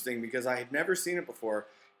really interesting because I had never seen it before.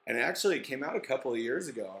 And actually, it came out a couple of years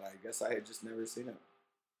ago, and I guess I had just never seen it.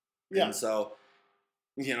 Yeah. And so,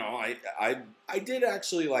 I did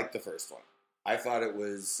actually like the first one. I thought it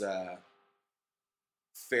was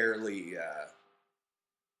fairly...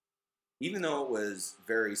 even though it was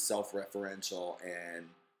very self-referential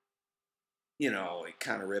and, it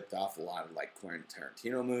kind of ripped off a lot of, like, Quentin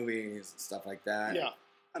Tarantino movies and stuff like that. Yeah.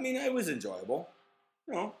 I mean, it was enjoyable.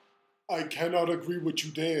 I cannot agree with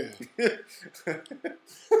you there.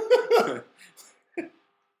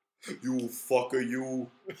 You fucker,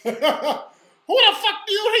 you. Who the fuck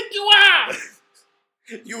do you think you are?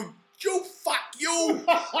 You fuck you.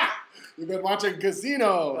 You've been watching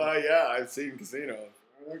Casino. Yeah, I've seen Casino.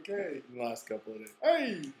 Okay. In the last couple of days.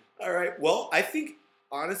 Hey. All right. Well, I think,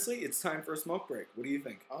 honestly, it's time for a smoke break. What do you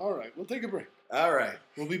think? All right. We'll take a break. All right.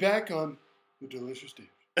 We'll be back on The Delicious Dish.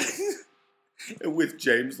 With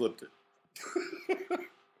James Lipton.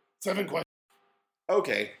 7 questions.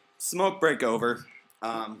 Okay. Smoke break over.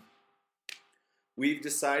 We've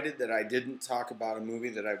decided that I didn't talk about a movie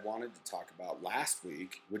that I wanted to talk about last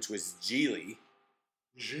week, which was Geely.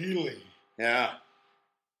 Geely. Yeah.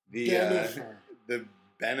 Bennifer. The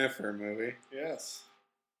Bennifer movie. Yes.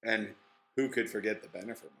 And who could forget the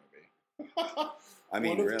Bennifer movie? I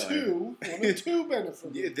mean, one of really. One of two Bennifer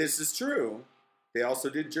movies. Yeah, this is true. They also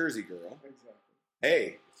did Jersey Girl. Exactly.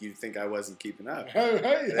 Hey, you think I wasn't keeping up?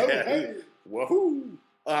 Hey. Woohoo!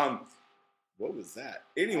 What was that?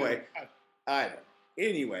 Anyway, I don't know.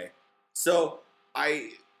 Anyway, so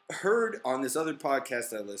I heard on this other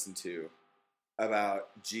podcast I listened to about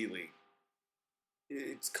Geely.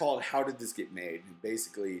 It's called How Did This Get Made? And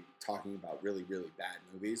basically talking about really, really bad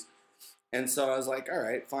movies. And so I was like, all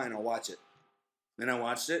right, fine, I'll watch it. And I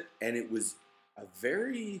watched it, and it was a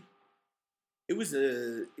very, it was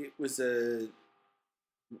a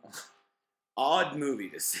odd movie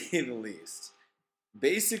to say the least.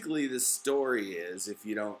 Basically, the story is, if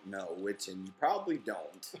you don't know, which, and you probably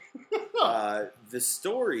don't, the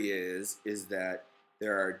story is that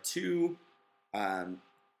there are two,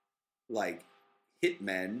 like,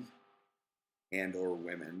 hitmen and or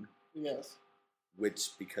women. Yes.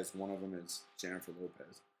 Which, because one of them is Jennifer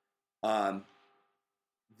Lopez,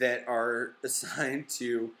 that are assigned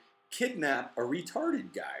to kidnap a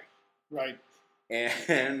retarded guy. Right.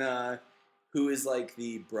 And who is like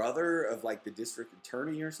the brother of like the district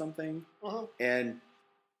attorney or something. Uh-huh. And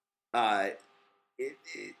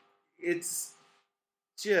it's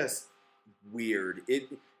just weird.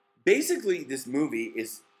 Basically, this movie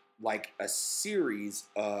is like a series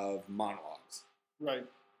of monologues. Right.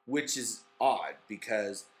 Which is odd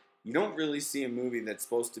because you don't really see a movie that's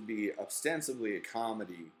supposed to be ostensibly a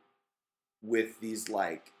comedy with these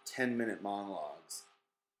like 10-minute monologues,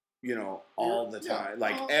 all the time,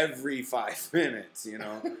 like every 5 minutes,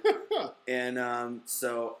 And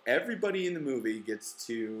so everybody in the movie gets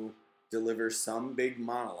to deliver some big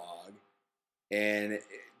monologue, and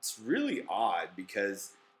it's really odd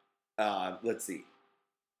because, let's see.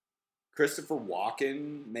 Christopher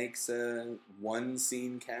Walken makes a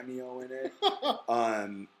one-scene cameo in it.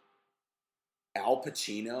 Al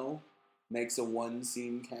Pacino makes a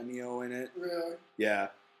one-scene cameo in it. Really? Yeah.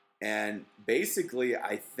 And basically,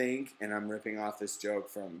 I think, and I'm ripping off this joke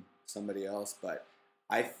from somebody else, but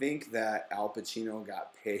I think that Al Pacino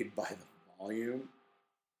got paid by the volume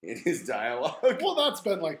in his dialogue. Well, that's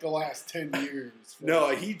been like the last 10 years.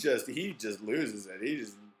 No, he just loses it. He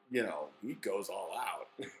just, he goes all out.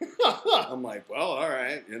 I'm like, well, all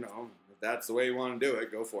right, if that's the way you want to do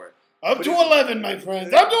it, go for it. Up to 11, my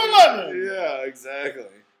friends. Up to 11. Yeah, exactly.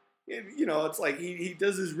 And, it's like he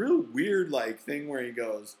does this real weird like thing where he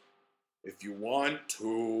goes, if you want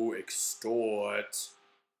to extort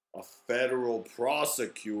a federal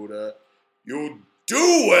prosecutor, you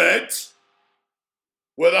do it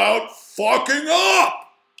without fucking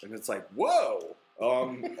up. And it's like, whoa,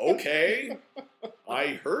 okay,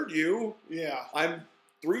 I heard you. Yeah. I'm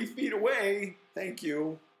 3 feet away, thank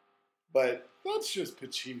you. But that's just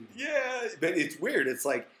Pacino. Yeah, but it's weird. It's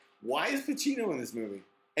like, why is Pacino in this movie?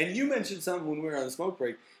 And you mentioned something when we were on the smoke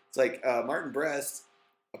break. It's like Martin Brest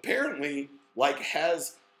apparently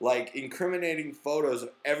has incriminating photos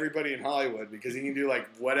of everybody in Hollywood because he can do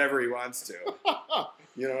whatever he wants to.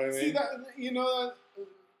 You know what I mean? See that?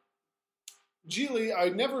 Geely, I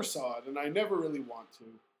never saw it, and I never really want to.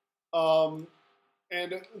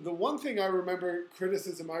 And the one thing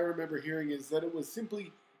criticism I remember hearing is that it was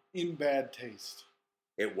simply in bad taste.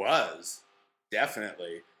 It was,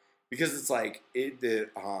 definitely. Because it's Ben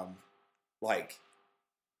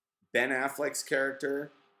Affleck's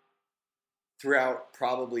character throughout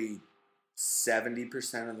probably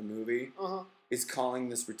 70% of the movie is calling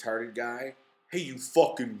this retarded guy, hey, you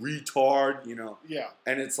fucking retard, Yeah.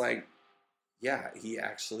 And it's like, yeah, he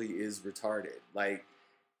actually is retarded.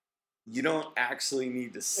 You don't actually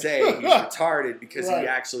need to say he's retarded because right. he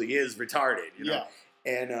actually is retarded, Yeah.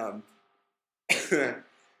 And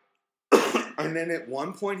and then at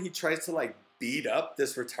one point he tries to beat up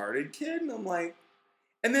this retarded kid, and I'm like,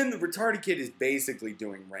 and then the retarded kid is basically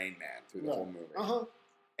doing Rain Man through the whole movie.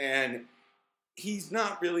 And he's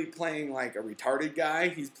not really playing like a retarded guy.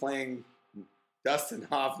 He's playing Dustin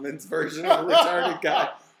Hoffman's version of a retarded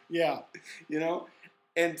guy. Yeah.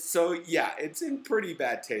 And so, yeah, it's in pretty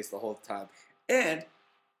bad taste the whole time. And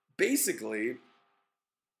basically,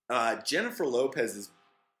 Jennifer Lopez's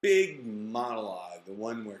big monologue, the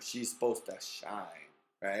one where she's supposed to shine,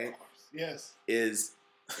 right? Of course. Yes. Is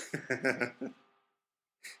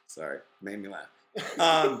sorry, made me laugh.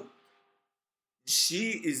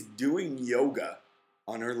 She is doing yoga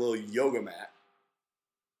on her little yoga mat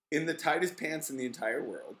in the tightest pants in the entire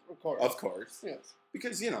world. Of course. Yes.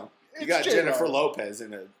 Because, you got Jennifer Lopez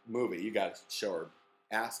in a movie. You got to show her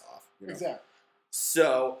ass off. Exactly.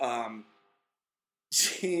 So,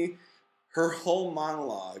 her whole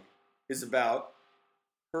monologue is about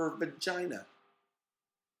her vagina.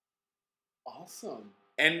 Awesome.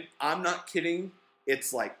 And I'm not kidding.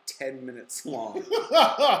 It's 10 minutes long.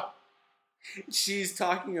 She's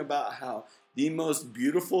talking about how the most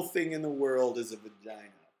beautiful thing in the world is a vagina.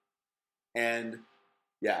 And,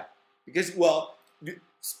 yeah. Because,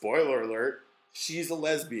 spoiler alert, she's a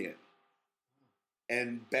lesbian.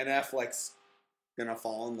 And Ben Affleck's gonna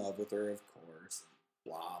fall in love with her, of course.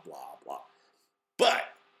 Blah, blah, blah. But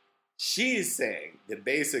she's saying that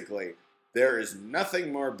basically there is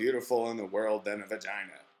nothing more beautiful in the world than a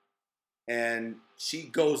vagina. And she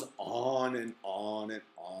goes on and on and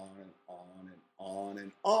on and on and on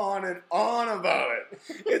and on and on about it.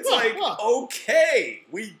 It's like, okay,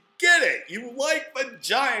 we get it. You like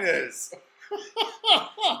vaginas.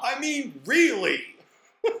 I mean, really.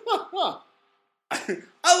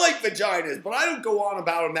 I like vaginas, but I don't go on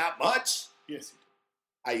about them that much. Yes,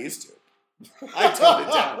 I used to. I toned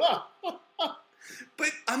it down. But,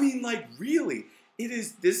 I mean, like, really, it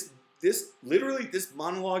is literally, this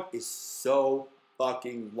monologue is so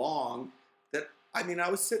fucking long that, I mean, I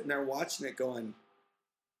was sitting there watching it going,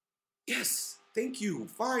 yes, thank you,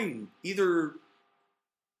 fine. Either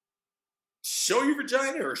show your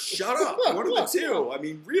vagina or shut up. One of the two. I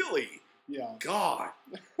mean, really. Yeah. God.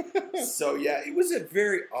 So, yeah, it was a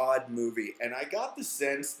very odd movie. And I got the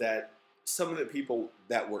sense that some of the people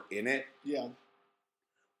that were in it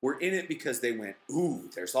were in it because they went, ooh,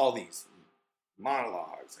 there's all these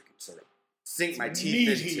monologues I can sort of sink my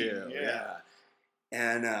teeth into. Yeah.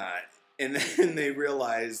 And then they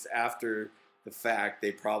realized after the fact,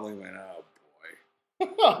 they probably went, oh, boy,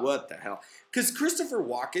 what the hell? Because Christopher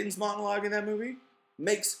Walken's monologue in that movie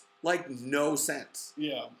makes, like, no sense.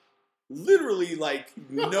 Yeah. Literally, like,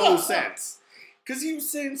 no sense. Because he was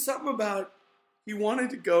saying something about he wanted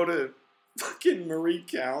to go to fucking Marie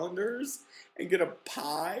Callender's and get a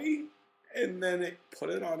pie, and then it put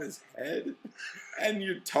it on his head, and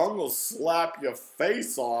your tongue will slap your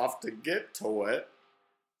face off to get to it.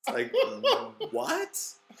 It's like, what?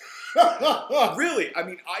 Really? I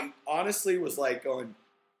mean, I honestly was like going,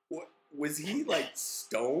 what? Was he like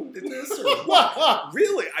stoned in this or what?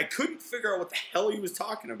 Really? I couldn't figure out what the hell he was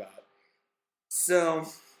talking about. So,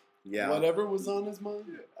 yeah. Whatever was on his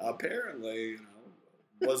mind. Apparently,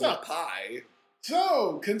 wasn't a pie.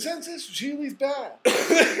 So, consensus, Geely's bad.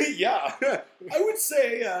 Yeah. I would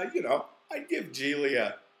say, I'd give Geely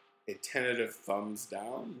a tentative thumbs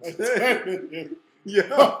down. Yeah.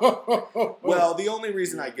 Well, the only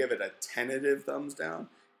reason I give it a tentative thumbs down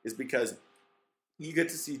is because you get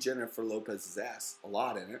to see Jennifer Lopez's ass a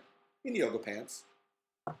lot in it, in yoga pants.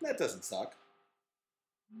 That doesn't suck.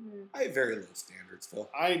 I have very low standards, Phil.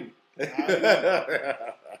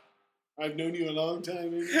 I've known you a long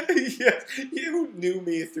time. Yes, you knew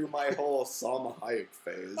me through my whole Salma Hayek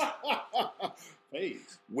phase.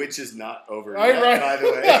 Which is not over yet, by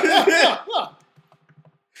the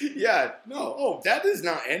way. Yeah, no. Oh, that is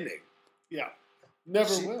not ending. Yeah.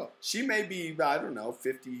 Never will. She may be, I don't know,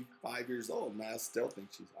 55 years old, and I still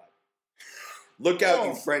think she's hot. Look out,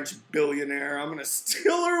 you French billionaire. I'm going to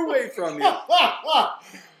steal her away from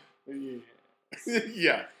you.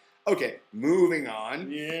 Yeah. Okay, moving on.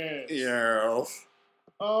 Yes. Yeah.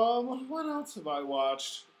 What else have I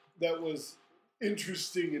watched that was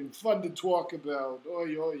interesting and fun to talk about?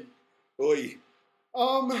 Oi, oi. Oi.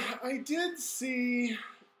 I did see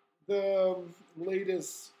the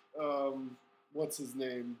latest, what's his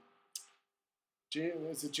name?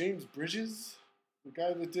 Is it James Bridges? The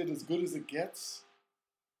guy that did As Good as It Gets?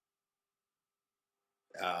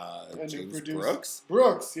 James Brooks?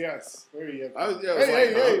 Brooks, yes. There you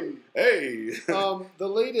go. Hey. The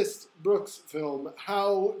latest Brooks film,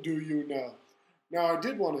 How Do You Know? Now, I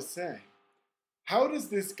did want to say, how does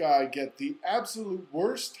this guy get the absolute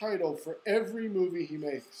worst title for every movie he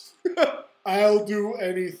makes? I'll do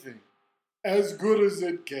anything. As good as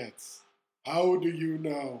it gets. How do you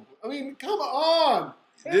know? I mean, come on.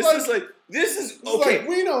 This is okay. Like,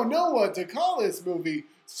 we don't know what to call this movie,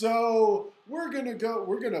 so we're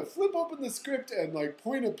gonna flip open the script and like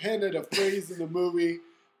point a pen at a phrase in the movie.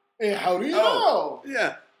 Hey, how do you know?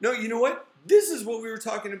 Yeah. No, you know what? This is what we were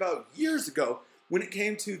talking about years ago when it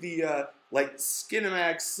came to the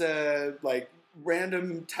Skinamax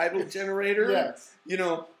random title generator. Yes.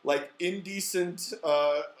 Like indecent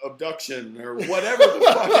abduction or whatever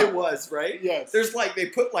the fuck it was, right? Yes. There's they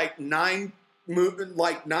put nine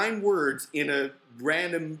words in a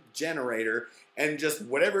random generator, and just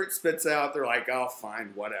whatever it spits out, they're like, oh,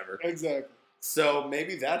 fine, whatever. Exactly. So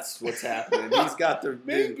maybe that's what's happening. He's got the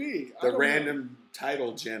random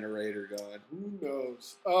title generator going. Who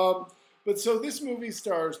knows? But so this movie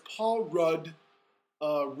stars Paul Rudd,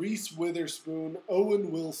 Reese Witherspoon,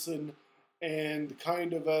 Owen Wilson, and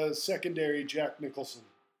kind of a secondary Jack Nicholson.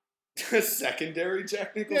 Secondary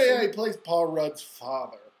Jack Nicholson? Yeah, he plays Paul Rudd's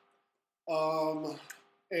father.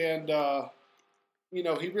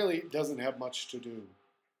 He really doesn't have much to do.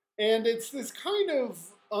 And it's this kind of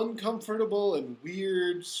uncomfortable and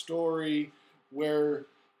weird story where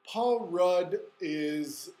Paul Rudd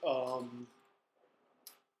is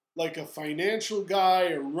like a financial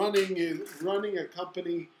guy or running a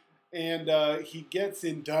company, and he gets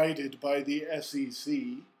indicted by the SEC,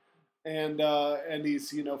 and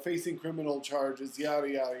he's facing criminal charges, yada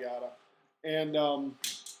yada yada,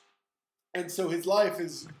 and so his life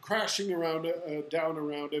is crashing down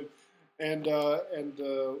around him, and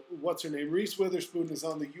what's her name? Reese Witherspoon is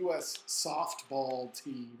on the U.S. softball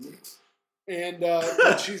team, and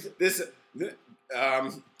but she's this.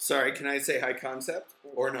 Sorry, can I say high concept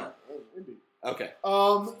or no? Indeed. Okay.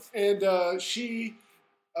 And she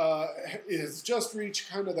has just reached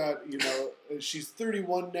kind of that, she's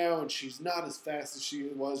 31 now and she's not as fast as she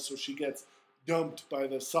was, so she gets dumped by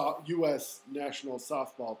the U.S. national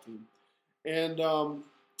softball team. And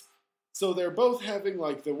so they're both having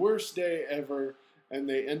like the worst day ever, and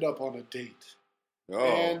they end up on a date. Oh.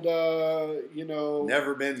 And,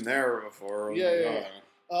 Never been there before. Yeah.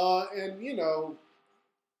 And,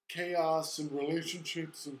 chaos and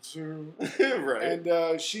relationships ensue. Right.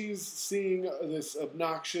 And she's seeing this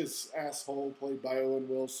obnoxious asshole played by Owen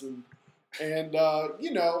Wilson. And,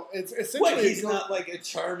 it's essentially... What, he's not like a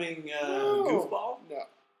charming goofball? No.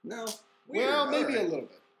 No? Weird. Well, maybe a little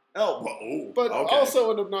bit. Oh, but okay.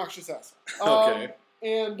 also an obnoxious asshole. Okay.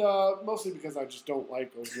 And mostly because I just don't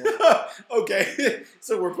like Owen Wilson. Okay.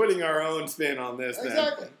 So we're putting our own spin on this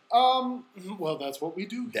Exactly. then. Well, that's what we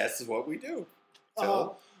do. That's what we do.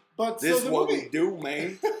 So, but this so is what movie, we do,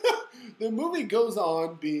 man. The movie goes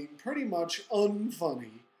on being pretty much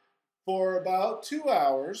unfunny for about 2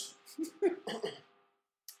 hours.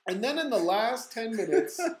 And then in the last 10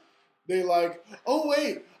 minutes, they like, oh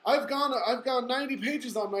wait, I've gone 90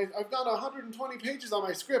 pages I've got 120 pages on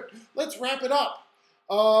my script. Let's wrap it up.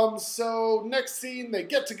 So next scene, they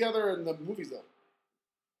get together and the movie's up.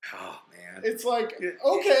 Oh, man. It's like,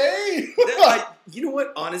 okay. You know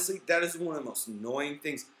what? Honestly, that is one of the most annoying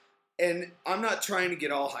things. And I'm not trying to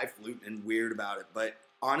get all highfalutin and weird about it, but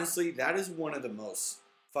honestly, that is one of the most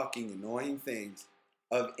fucking annoying things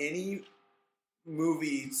of any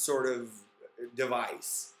movie sort of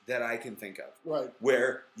device that I can think of. Right.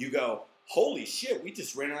 Where you go, holy shit, we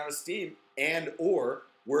just ran out of steam, and or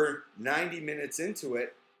we're 90 minutes into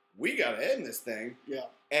it, we gotta end this thing. Yeah.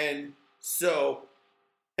 And so,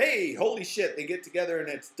 hey, holy shit, they get together and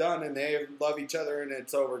it's done and they love each other and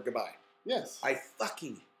it's over, goodbye. Yes. I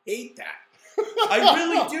fucking hate that. I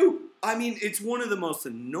really do. I mean, it's one of the most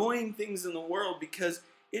annoying things in the world because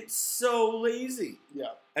it's so lazy.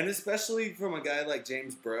 Yeah. And especially from a guy like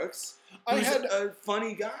James Brooks, I who's had a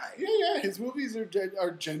funny guy. Yeah. His movies are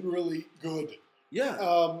generally good. Yeah.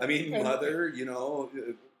 I mean, Mother,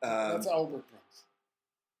 that's Albert Brooks.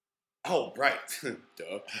 Oh, right.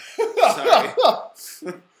 Duh. Sorry.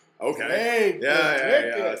 Okay. Hey,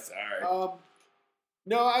 yeah. Sorry.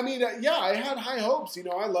 No, I mean, I had high hopes.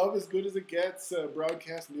 I love As Good as It Gets,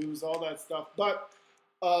 broadcast news, all that stuff. But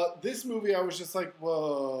this movie, I was just like,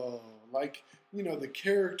 whoa. Like, the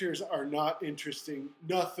characters are not interesting.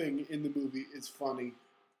 Nothing in the movie is funny.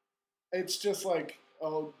 It's just like,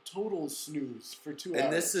 total snooze for 2 hours.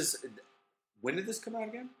 And this is, when did this come out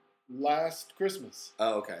again? Last Christmas.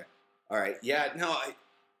 Oh, okay. All right. Yeah, no,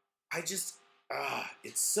 I just,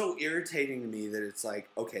 it's so irritating to me that it's like,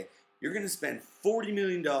 okay, you're going to spend $40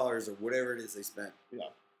 million or whatever it is they spent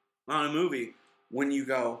on a movie when you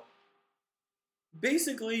go,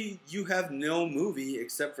 basically, you have no movie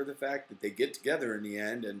except for the fact that they get together in the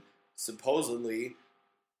end and supposedly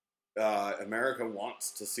America wants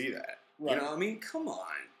to see that. Right. I mean, come on.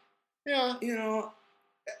 Yeah.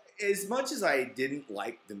 As much as I didn't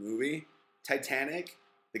like the movie, Titanic,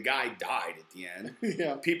 the guy died at the end.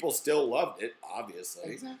 Yeah. People still loved it,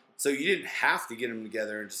 obviously. Exactly. So you didn't have to get them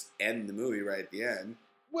together and just end the movie right at the end.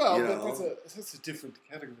 Well, but that's a different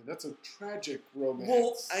category. That's a tragic romance.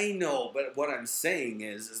 Well, I know, but what I'm saying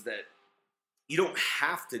is that you don't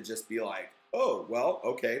have to just be like, oh, well,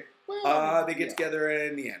 okay. Well, they get together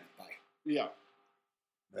in the end. Bye. Yeah.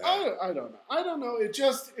 I don't know. I don't know. It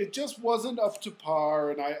just wasn't up to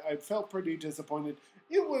par, and I felt pretty disappointed.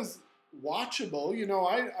 It was watchable.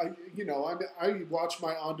 I watch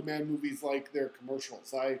my on-demand movies like they're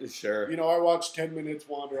commercials. Sure. I watch 10 minutes,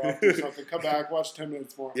 wander off, do something, come back, watch 10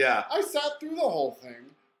 minutes more. Yeah. I sat through the whole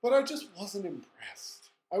thing, but I just wasn't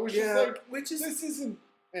impressed. I was just like,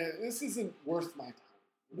 this isn't worth my time.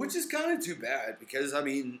 Which is kind of too bad because, I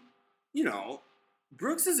mean,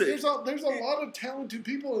 Brooks is there's a lot of talented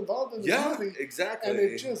people involved in the movie. Yeah, exactly. And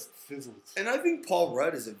it just fizzles. And I think Paul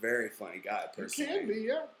Rudd is a very funny guy, personally. He can be,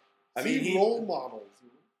 yeah. I mean, role models.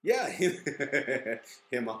 Yeah,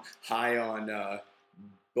 him high on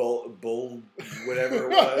bull, whatever it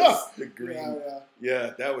was, the green.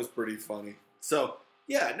 Yeah, that was pretty funny. So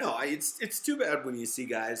yeah, no, it's too bad when you see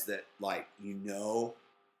guys that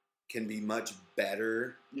can be much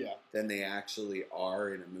better Yeah. than they actually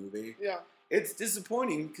are in a movie. Yeah. It's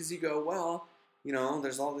disappointing because you go, well, you know,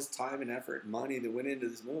 there's all this time and effort and money that went into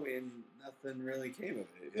this movie and nothing really came of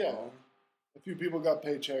it. You Yeah. know? A few people got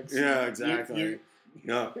paychecks. Yeah, exactly.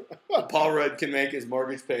 Paul Rudd can make his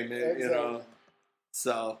mortgage payment, Exactly. you know.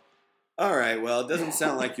 So, all right. Well, it doesn't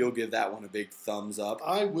sound like you'll give that one a big thumbs up.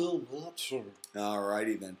 I will not, sir. All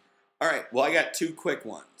righty then. All right. Well, I got 2 quick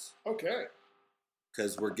ones Okay.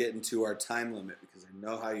 because we're getting to our time limit because I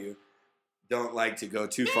know how you don't like to go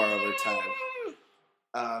too far over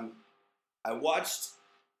time. I watched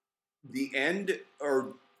the end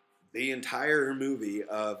or the entire movie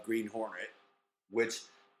of Green Hornet, which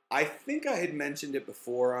I think I had mentioned it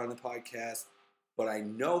before on the podcast, but I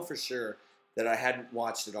know for sure that I hadn't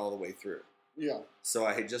watched it all the way through. Yeah. So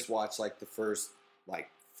I had just watched like the first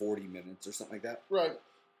 40 minutes or something like that. Right.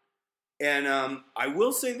 And I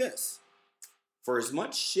will say this. For as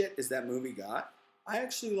much shit as that movie got, I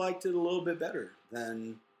actually liked it a little bit better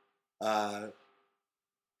than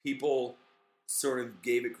people sort of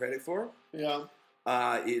gave it credit for. Yeah.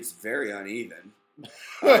 It's very uneven.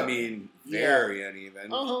 I mean, very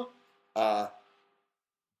uneven. Uh-huh.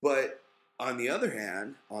 But on the other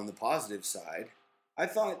hand, on the positive side, I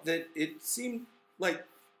thought that it seemed like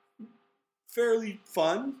fairly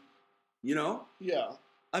fun, you know? Yeah.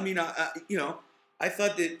 I mean, I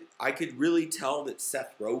thought that I could really tell that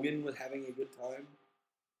Seth Rogen was having a good time.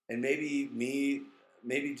 And maybe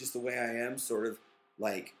just the way I am, sort of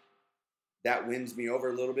like, that wins me over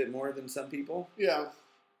a little bit more than some people. Yeah.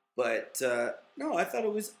 But no, I thought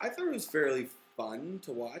it was fairly fun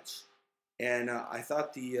to watch, and I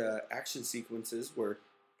thought the action sequences were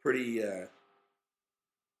pretty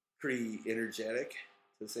energetic,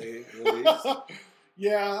 to say the least.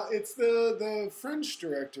 Yeah, it's the French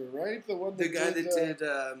director, right? The one The guy that did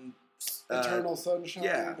Eternal Sunshine.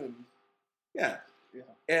 yeah. And, yeah, yeah.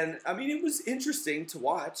 And I mean, it was interesting to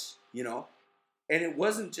watch, you know, and it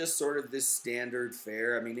wasn't just sort of this standard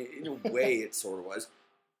fare. I mean, in a way, it sort of was.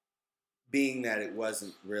 Being that it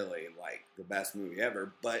wasn't really like the best movie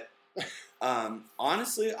ever, but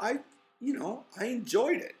honestly, I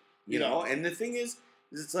enjoyed it, you know. And the thing is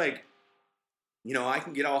it's like, you know, I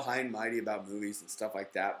can get all high and mighty about movies and stuff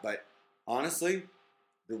like that, but honestly,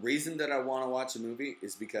 the reason that I want to watch a movie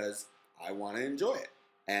is because I want to enjoy it,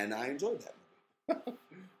 and I enjoyed that movie.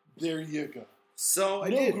 There you go. So I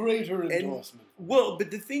no did. greater endorsement. Well, but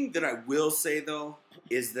the thing that I will say though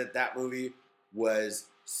is that movie was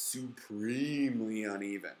supremely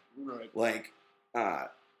uneven. Right. Like,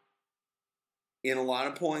 in a lot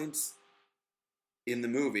of points in the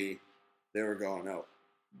movie, they were going, "Oh,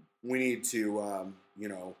 we need to,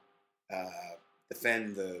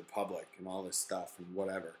 defend the public and all this stuff and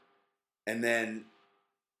whatever." And then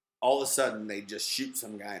all of a sudden, they just shoot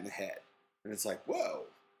some guy in the head, and it's like, "Whoa,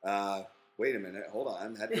 wait a minute, hold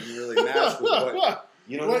on, that didn't really match with what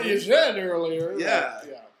you know what you said earlier." Yeah.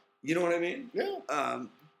 Like, yeah. You know what I mean? Yeah.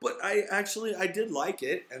 But I did like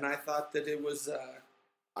it, and I thought that it was,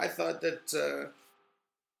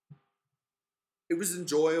 it was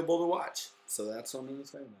enjoyable to watch. So that's what I'm going to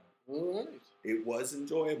say about it. All right. It was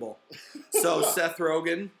enjoyable. So Seth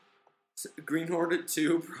Rogen, Green Hornet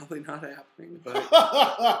 2, probably not happening, but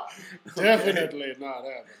definitely not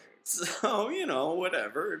happening. So, you know,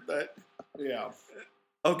 whatever. But yeah.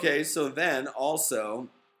 Okay, so then also,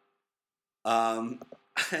 I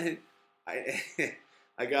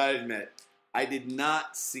gotta admit, I did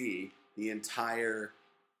not see the entire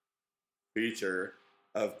feature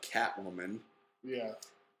of Catwoman. Yeah.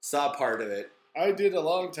 Saw part of it. I did a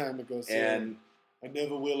long time ago, so And I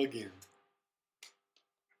never will again.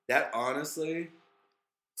 That honestly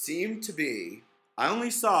seemed to be... I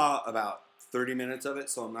only saw about 30 minutes of it,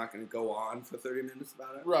 so I'm not going to go on for 30 minutes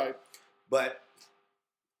about it. Right. But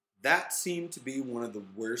that seemed to be one of the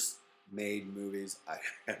worst made movies I've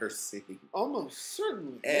ever seen. Almost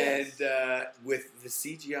certainly. And yes. with the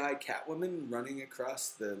CGI Catwoman running across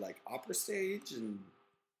the opera stage, and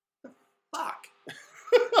the fuck,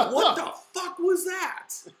 what the fuck was that?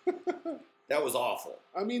 That was awful.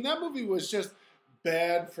 I mean, that movie was just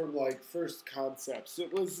bad from first concepts.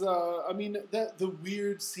 It was, the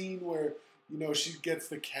weird scene where she gets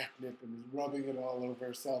the catnip and is rubbing it all over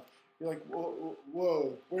herself. You're like,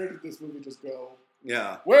 whoa, where did this movie just go?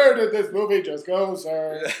 Yeah. Where did this movie just go,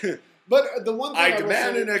 sir? But the one thing I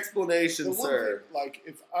demand an explanation, sir. Thing,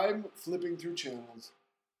 if I'm flipping through channels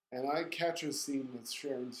and I catch a scene with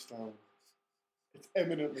Sharon Stone, it's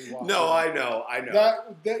eminently watchable. No, I know.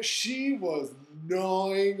 That she was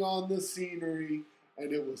gnawing on the scenery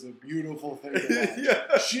and it was a beautiful thing to watch.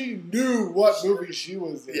 Yeah. She knew what movie she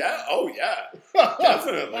was in. Yeah. Oh, yeah.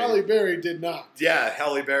 Definitely. Halle Berry did not. Yeah.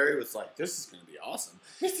 Halle Berry was like, "This is going to be awesome."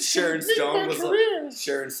 This is Sharon gonna make Stone my was career. like,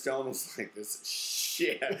 Sharon Stone was like, "This is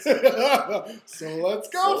shit." So let's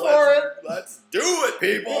go for it. Let's do it,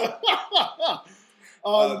 people.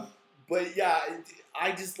 But yeah,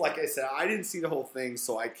 I just, like I said, I didn't see the whole thing,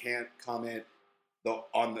 so I can't comment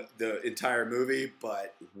on the entire movie.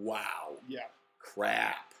 But wow, yeah,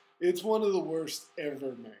 crap, it's one of the worst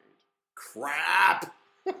ever made. Crap.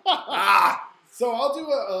 Ah. So I'll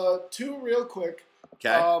do two real quick.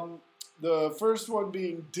 Okay. The first one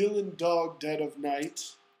being Dylan Dog Dead of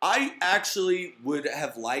Night. I actually would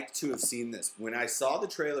have liked to have seen this. When I saw the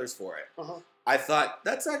trailers for it, I thought,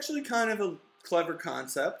 that's actually kind of a clever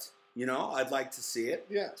concept. You know, I'd like to see it.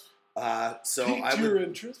 Yes. So Piqued your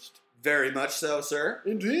interest? Very much so, sir.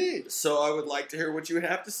 Indeed. So I would like to hear what you would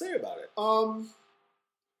have to say about it.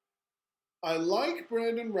 I like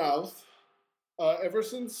Brandon Routh ever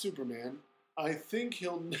since Superman. I think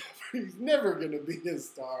he's never going to be a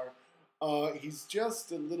star. He's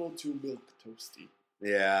just a little too milk toasty.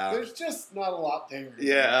 Yeah. There's just not a lot there.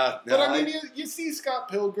 Yeah. No, but I mean, you see Scott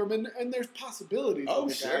Pilgrim, and there's possibilities. Oh,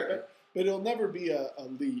 with the sure. guy, but he'll never be a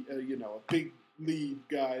lead, a big lead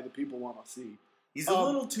guy that people want to see. He's a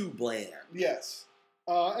little too bland. Yes.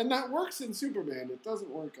 And that works in Superman. It doesn't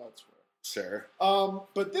work elsewhere. Sure.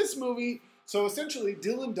 But this movie, so essentially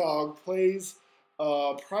Dylan Dog plays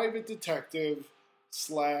a private detective /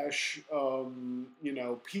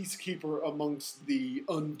 peacekeeper amongst the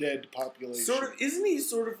undead population. Isn't he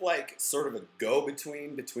sort of a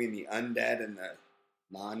go-between between the undead and the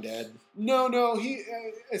non-dead? No, he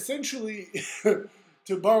essentially,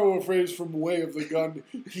 to borrow a phrase from Way of the Gun,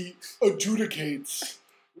 he adjudicates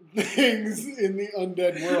things in the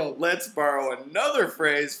undead world. Let's borrow another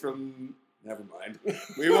phrase from... Never mind.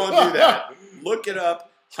 We won't do that. Look it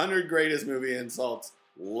up. 100 greatest movie insults.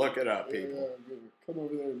 Look it up, people. Come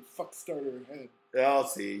over there and fuck start her head. I'll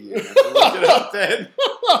see. You have to look it up then.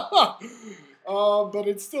 But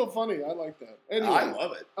it's still funny. I like that. Anyway, I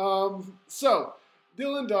love it. So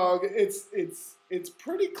Dylan Dog, it's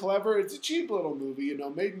pretty clever. It's a cheap little movie,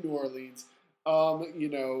 made in New Orleans.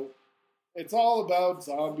 It's all about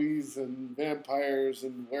zombies and vampires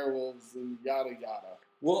and werewolves and yada yada.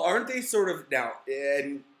 Well, aren't they sort of now?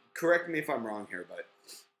 And correct me if I'm wrong here, but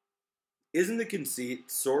isn't the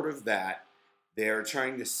conceit sort of that they're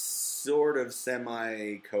trying to sort of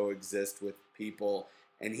semi-coexist with people,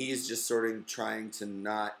 and he's just sort of trying to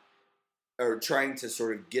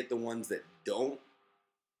sort of get the ones that don't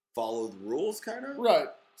follow the rules, kind of? Right.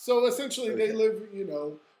 So essentially they Okay.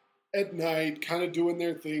 live, at night, kind of doing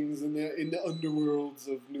their things in the underworlds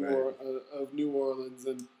of New Orleans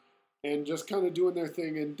and just kind of doing their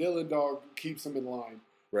thing, and Dylan Dog keeps them in line.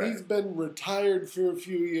 Right. He's been retired for a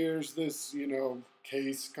few years. This,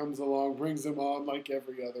 case comes along, brings him on like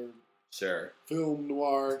every other film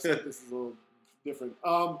noir, except this is a little different.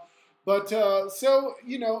 So,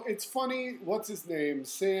 it's funny. What's his name?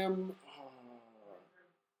 Sam...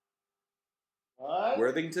 what?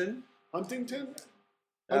 Worthington? Huntington?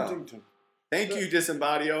 Oh. Huntington. Thank you,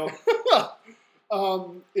 Disembadio.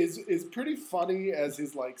 Is pretty funny as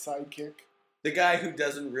his sidekick. The guy who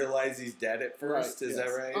doesn't realize he's dead at first, Right, is yes.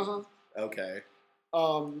 that right? Uh-huh. Okay.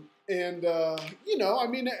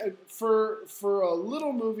 For a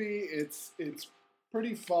little movie, it's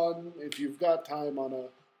pretty fun if you've got time on a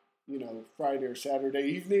Friday or Saturday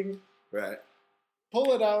evening. Right.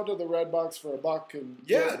 Pull it out of the Redbox for $1 and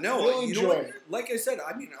you'll you enjoy know what? it. Like I said,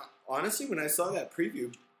 I mean, honestly, when I saw that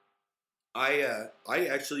preview, I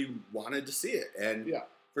actually wanted to see it, and Yeah.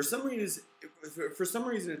 for some reason,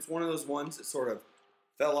 it's one of those ones that sort of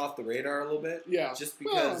fell off the radar a little bit. Yeah. Just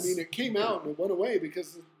because. Well, I mean, it came out and it went away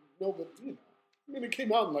because nobody, it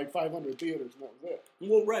came out in 500 theaters and that was it.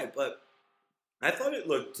 Well, right, but I thought it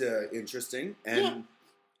looked interesting, and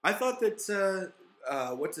I thought that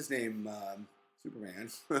what's his name, Superman,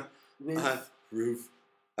 Roof.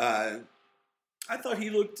 I thought he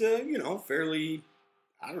looked, fairly,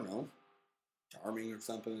 I don't know, charming or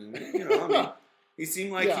something. I mean, he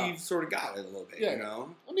seemed like he sort of got it a little bit.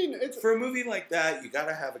 I mean, it's for a movie like that, you got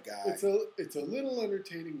to have a guy. It's a little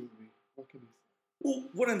entertaining movie. What can you say? Well,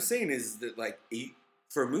 what I'm saying is that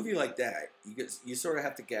for a movie like that, you sort of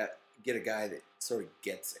have to get a guy that sort of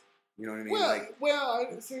gets it. You know what I mean?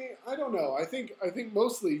 I don't know. I think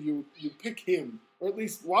mostly you pick him, or at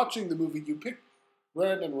least watching the movie, you pick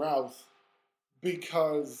Brandon Routh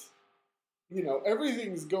because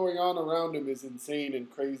everything's going on around him is insane and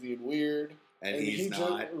crazy and weird, and he's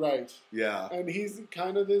not right. Yeah, and he's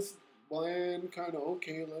kind of this bland, kind of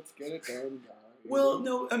okay, let's get it done guy. Well,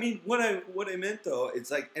 no, I mean what I meant though, it's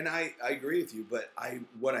like, and I agree with you, but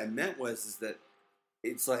what I meant is that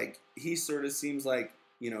it's like he sort of seems like,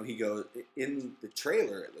 he goes in the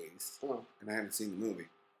trailer at least, and I haven't seen the movie,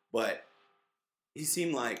 but he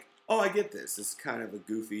seemed like, oh, I get this. It's kind of a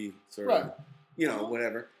goofy sort of,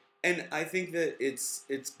 whatever. And I think that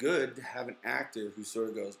it's good to have an actor who sort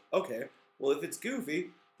of goes, okay, well, if it's goofy,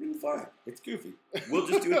 then fine, it's goofy. We'll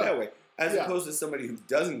just do it that way. As opposed to somebody who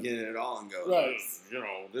doesn't get it at all and goes,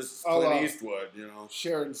 this is Clint Eastwood,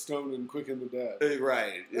 Sharon Stone in Quick and the Dead.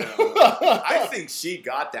 Right. I think she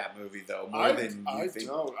got that movie, though, more than you think.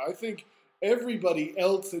 I don't. I think everybody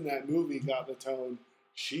else in that movie got the tone.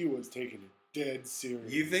 She was taking it dead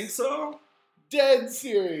serious. You think so? Dead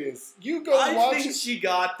serious. You go watch I think she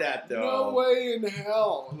got that, though. No way in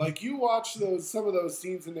hell. Like, you watch some of those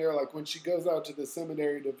scenes in there, like when she goes out to the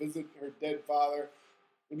cemetery to visit her dead father,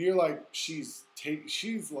 and you're like, she's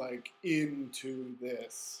like into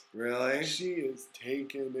this. Really? She is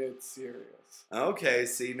taking it serious. Okay,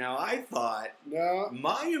 see, now I thought,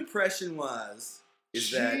 my impression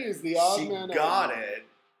is that she is the odd she man got it,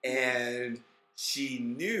 and she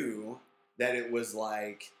knew that it was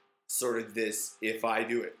like sort of this, if I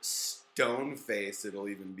do it stone face, it'll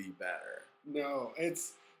even be better. No,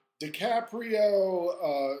 it's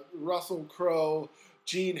DiCaprio, Russell Crowe,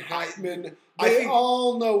 Gene Hackman. They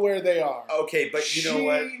all know where they are. Okay, but you know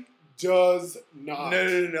what? She does not.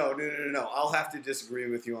 No. I'll have to disagree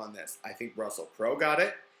with you on this. I think Russell Crowe got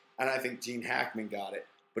it, and I think Gene Hackman got it.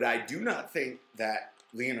 But I do not think that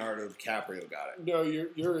Leonardo DiCaprio got it. No,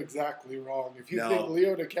 you're exactly wrong. If you think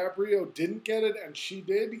Leo DiCaprio didn't get it and she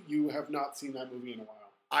did, you have not seen that movie in a while.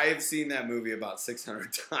 I have seen that movie about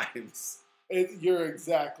 600 times. You're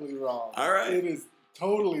exactly wrong. All right. It is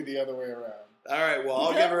totally the other way around. All right, well,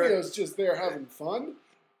 I'll give her... DiCaprio's just there having fun.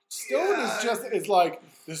 Stone is like,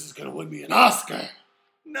 this is going to win me an Oscar.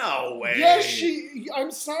 No way. Yes,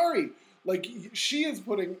 I'm sorry. Like, she is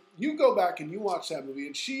putting... You go back and you watch that movie,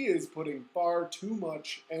 and she is putting far too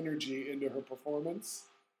much energy into her performance,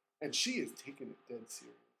 and she is taking it dead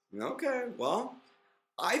serious. Okay, well,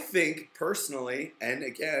 I think personally, and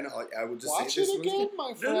again, I would just watch say this it again,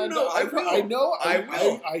 my friend. No, I will. I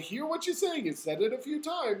will. I hear what you're saying. You said it a few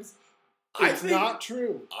times. It's not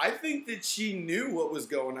true. I think that she knew what was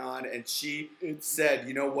going on, and she said,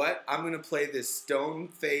 you know what? I'm going to play this stone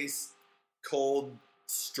face, cold,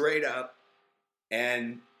 straight up,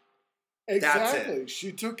 and that's it.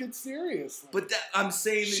 She took it seriously. But I'm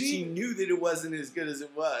saying that she knew that it wasn't as good as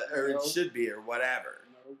it was, or it should be, or whatever.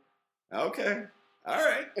 No. Okay. All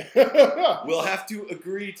right. We'll have to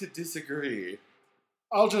agree to disagree.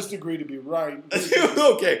 I'll just agree to be right.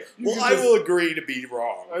 Okay. Well, I will agree to be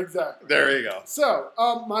wrong. Exactly. There you go. So,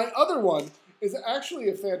 my other one is actually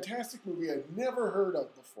a fantastic movie I've never heard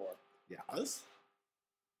of before. Yes?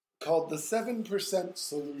 Called The 7%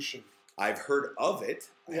 Solution. I've heard of it.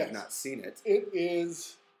 I have not seen it.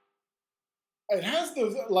 It has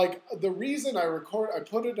those, like, the reason I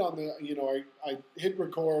put it on the, I hit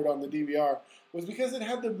record on the DVR was because it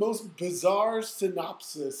had the most bizarre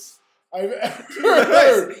synopsis I've ever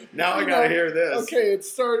heard. Now I gotta hear this. Okay, it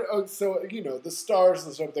started, so, the stars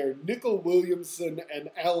and stuff there, Nicol Williamson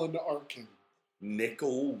and Alan Arkin.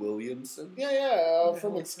 Nicol Williamson? Yeah,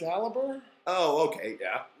 from Excalibur. Oh, okay,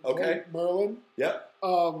 yeah. Okay. Merlin. Yep.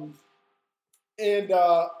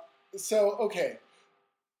 Okay.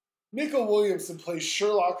 Nicol Williamson plays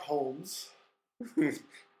Sherlock Holmes.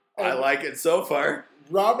 I like it so far.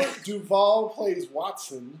 Robert Duvall plays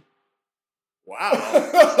Watson. Wow.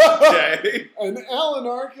 Okay. And Alan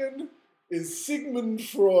Arkin is Sigmund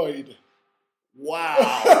Freud.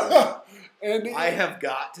 Wow. And I have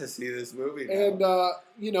got to see this movie now. And,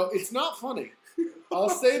 it's not funny. I'll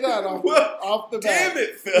say that off the bat. Damn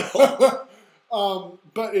it, Phil.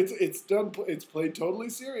 But it's played totally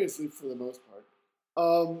seriously for the most part.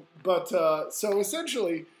 So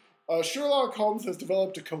essentially, Sherlock Holmes has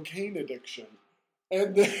developed a cocaine addiction.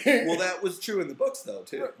 And well, that was true in the books, though,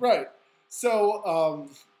 too. Right. So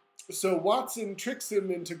Watson tricks him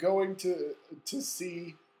into going to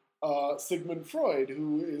see Sigmund Freud,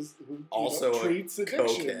 who also treats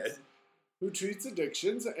addictions. Who treats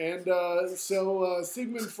addictions, and so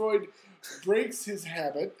Sigmund Freud breaks his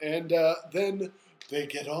habit, and then they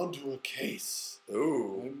get onto a case.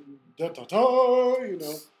 Ooh.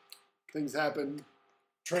 And things happen.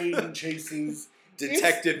 Train chases.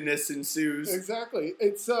 Detectiveness ensues. Exactly.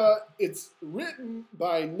 It's written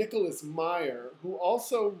by Nicholas Meyer, who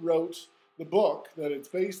also wrote the book that it's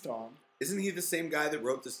based on. Isn't he the same guy that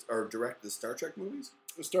wrote this or directed the Star Trek movies?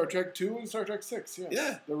 Star Trek 2 and Star Trek 6, yes.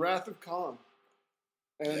 Yeah. The Wrath of Khan.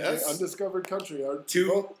 and Yes. The Undiscovered Country are Two,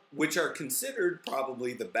 both, which are considered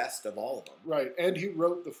probably the best of all of them. right. And he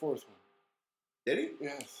wrote the fourth one. Did he?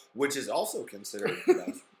 Yes. Which is also considered the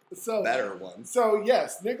best, So better one. So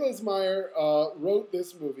yes, Nicholas Meyer wrote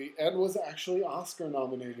this movie and was actually Oscar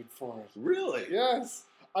nominated for it. Really? Yes.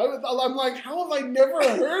 I'm like, how have I never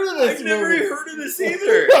heard of this I've never movie? heard of this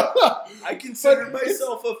either. I consider But it's-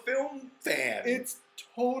 myself a film fan. It's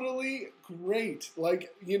totally great.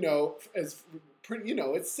 Like, it's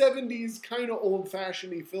 70s kind of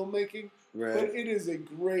old-fashioned filmmaking, right. but it is a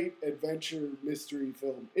great adventure mystery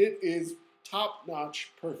film. It is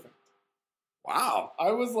top-notch perfect. Wow.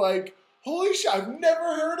 I was like, holy shit, I've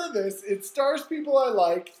never heard of this. It stars people I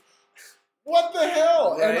like. What the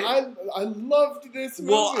hell? Right. And I loved this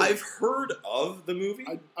movie. Well, I've heard of the movie.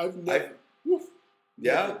 I've never...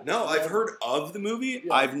 I've heard of the movie.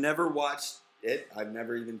 Yeah. I've never watched it. I've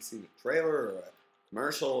never even seen a trailer or a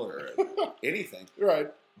commercial or anything.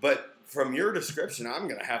 Right. But from your description, I'm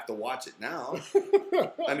going to have to watch it now.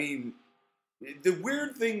 I mean, the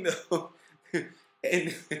weird thing, though,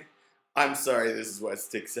 and I'm sorry, this is what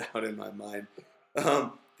sticks out in my mind.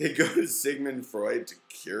 They go to Sigmund Freud to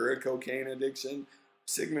cure a cocaine addiction.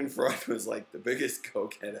 Sigmund Freud was like the biggest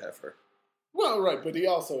cokehead ever. Well, right, but he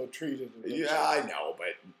also treated it. Yeah, I know,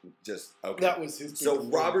 but just, okay. That was his... So big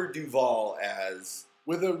thing. Robert Duvall as...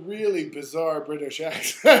 With a really bizarre British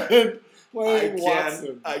accent playing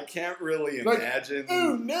Watson. I can't really Like, imagine...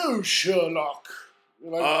 Oh, no, Sherlock.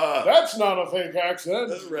 Like, that's not a fake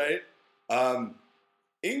accent. Right.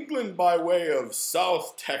 England by way of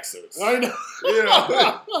South Texas. I know. You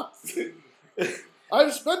know?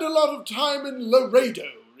 I've spent a lot of time in Laredo.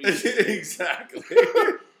 Exactly.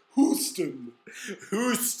 Houston.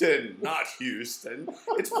 Houston, not Houston.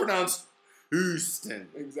 It's pronounced Houston.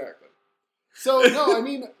 Exactly. So, no, I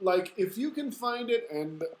mean, like, if you can find it,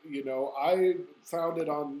 and, I found it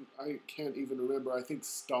on, I can't even remember, I think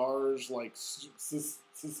Stars, like,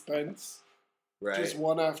 Suspense. Right. Just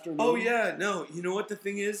one afternoon. Oh, yeah. No, you know what the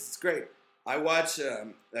thing is? It's great. I watch, I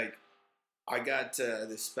got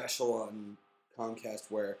this special on Comcast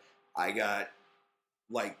where I got,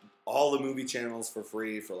 like, all the movie channels for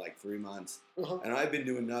free for, like, 3 months. Uh-huh. And I've been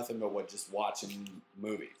doing nothing but just watching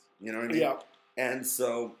movies. You know what I mean? Yeah. And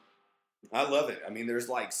so I love it. I mean, there's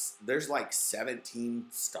like 17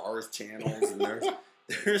 Stars channels, and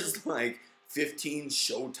there's like 15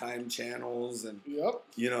 Showtime channels, and Yep.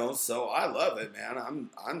 so I love it, man.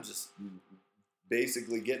 I'm just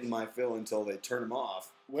basically getting my fill until they turn them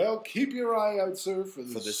off. Well, keep your eye out, sir, for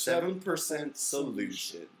the 7%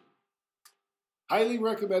 solution. Highly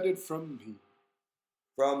recommended from me.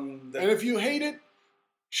 From And if you hate it,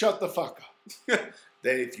 shut the fuck up.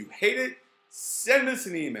 then if you hate it, send us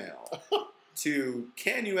an email to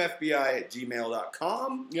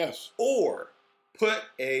canyoufbi@gmail.com. Yes. Or put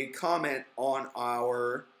a comment on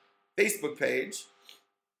our Facebook page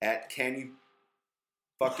at Can You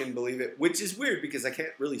Fucking Believe It, which is weird because I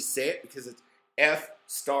can't really say it because it's F***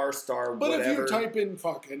 But whatever. if you type in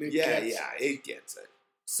fucking, it gets it gets it.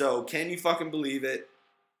 So Can You Fucking Believe It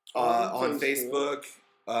On on Facebook.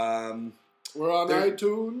 We're on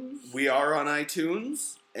iTunes. We are on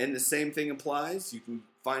iTunes, and the same thing applies. You can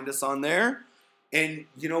find us on there. And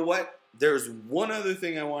you know what? There's one other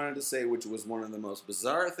thing I wanted to say, which was one of the most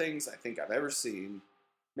bizarre things I think I've ever seen.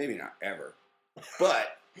 Maybe not ever,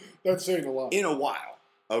 but That's saying a lot. in a while.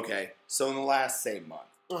 Okay, so in the last, say, month.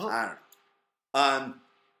 Uh-huh. I don't know.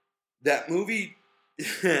 That movie,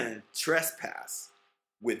 Trespass,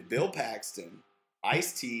 with Bill Paxton,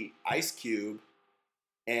 Ice-T, Ice Cube,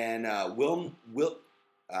 and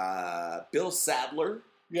Bill Sadler.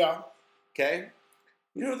 Yeah. Okay,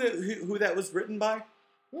 you know who that was written by?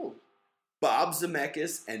 Ooh. Bob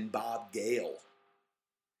Zemeckis and Bob Gale.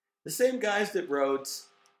 The same guys that wrote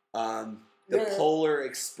the Polar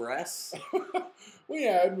Express. Well,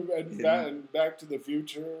 yeah, and Back to the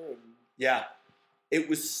Future. And Yeah. It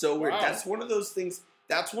was so weird. Wow. That's one of those things.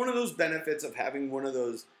 That's one of those benefits of having one of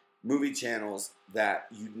those movie channels that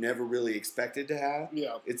you never really expected to have.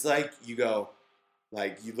 Yeah. It's like you go,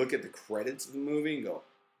 like you look at the credits of the movie and go,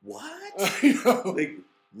 what? I know. Like,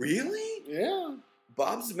 really? Yeah.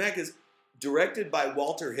 Bob Zemeckis, directed by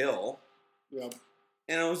Walter Hill. Yeah.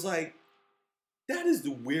 And I was like, that is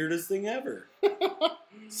the weirdest thing ever.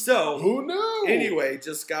 So, Who knew? anyway,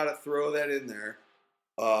 just got to throw that in there.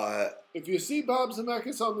 If you see Bob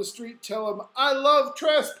Zemeckis on the street, tell him, I love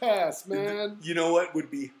Trespass, man. You know what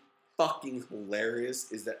would be fucking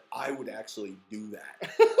hilarious is that I would actually do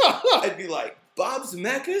that. I'd be like, Bob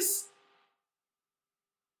Zemeckis?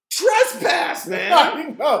 Trespass, man. I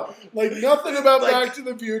know. Like, nothing about Like, Back to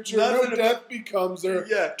the Future. No nothing about- death becomes her.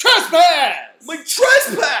 Yeah. Trespass! Like,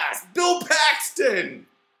 trespass! Bill Paxton!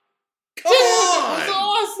 Come on! It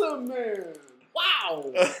was awesome, man.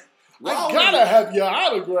 Wow. I Wowie. gotta have your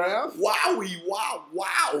autograph. Wowie, wow,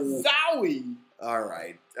 wow. Zowie. All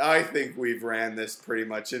right. I think we've ran this pretty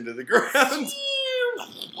much into the ground.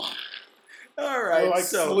 All right. Like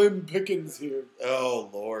so, Slim Pickens here. oh,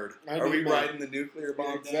 Lord. I Are we need my- riding the nuclear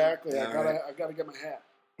bomb? Exactly. All right. I gotta get my hat.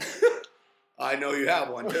 I know you have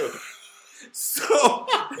one, too. So,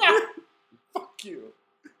 Fuck you.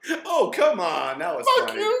 oh, come on. That was Fuck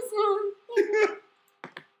funny. you, sir.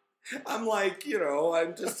 I'm like,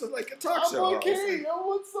 I'm just like a talk I'm show okay. host. I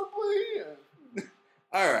want somebody here.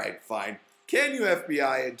 All right, fine.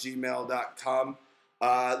 CanYouFBI@gmail.com.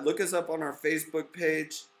 Look us up on our Facebook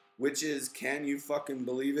page, which is Can You Fucking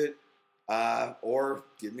Believe It? Or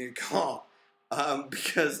give me a call.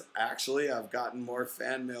 Because actually, I've gotten more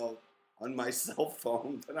fan mail on my cell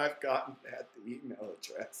phone than I've gotten at the email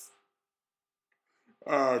address.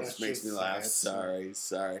 Oh, it That's just makes me just laugh. sad.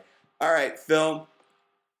 Sorry. All right, Phil.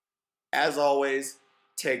 As always,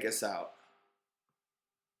 take us out.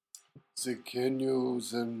 The Can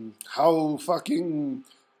Yous and How Fucking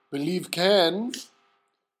Believe Can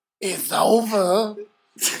is over.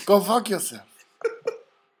 Go fuck yourself.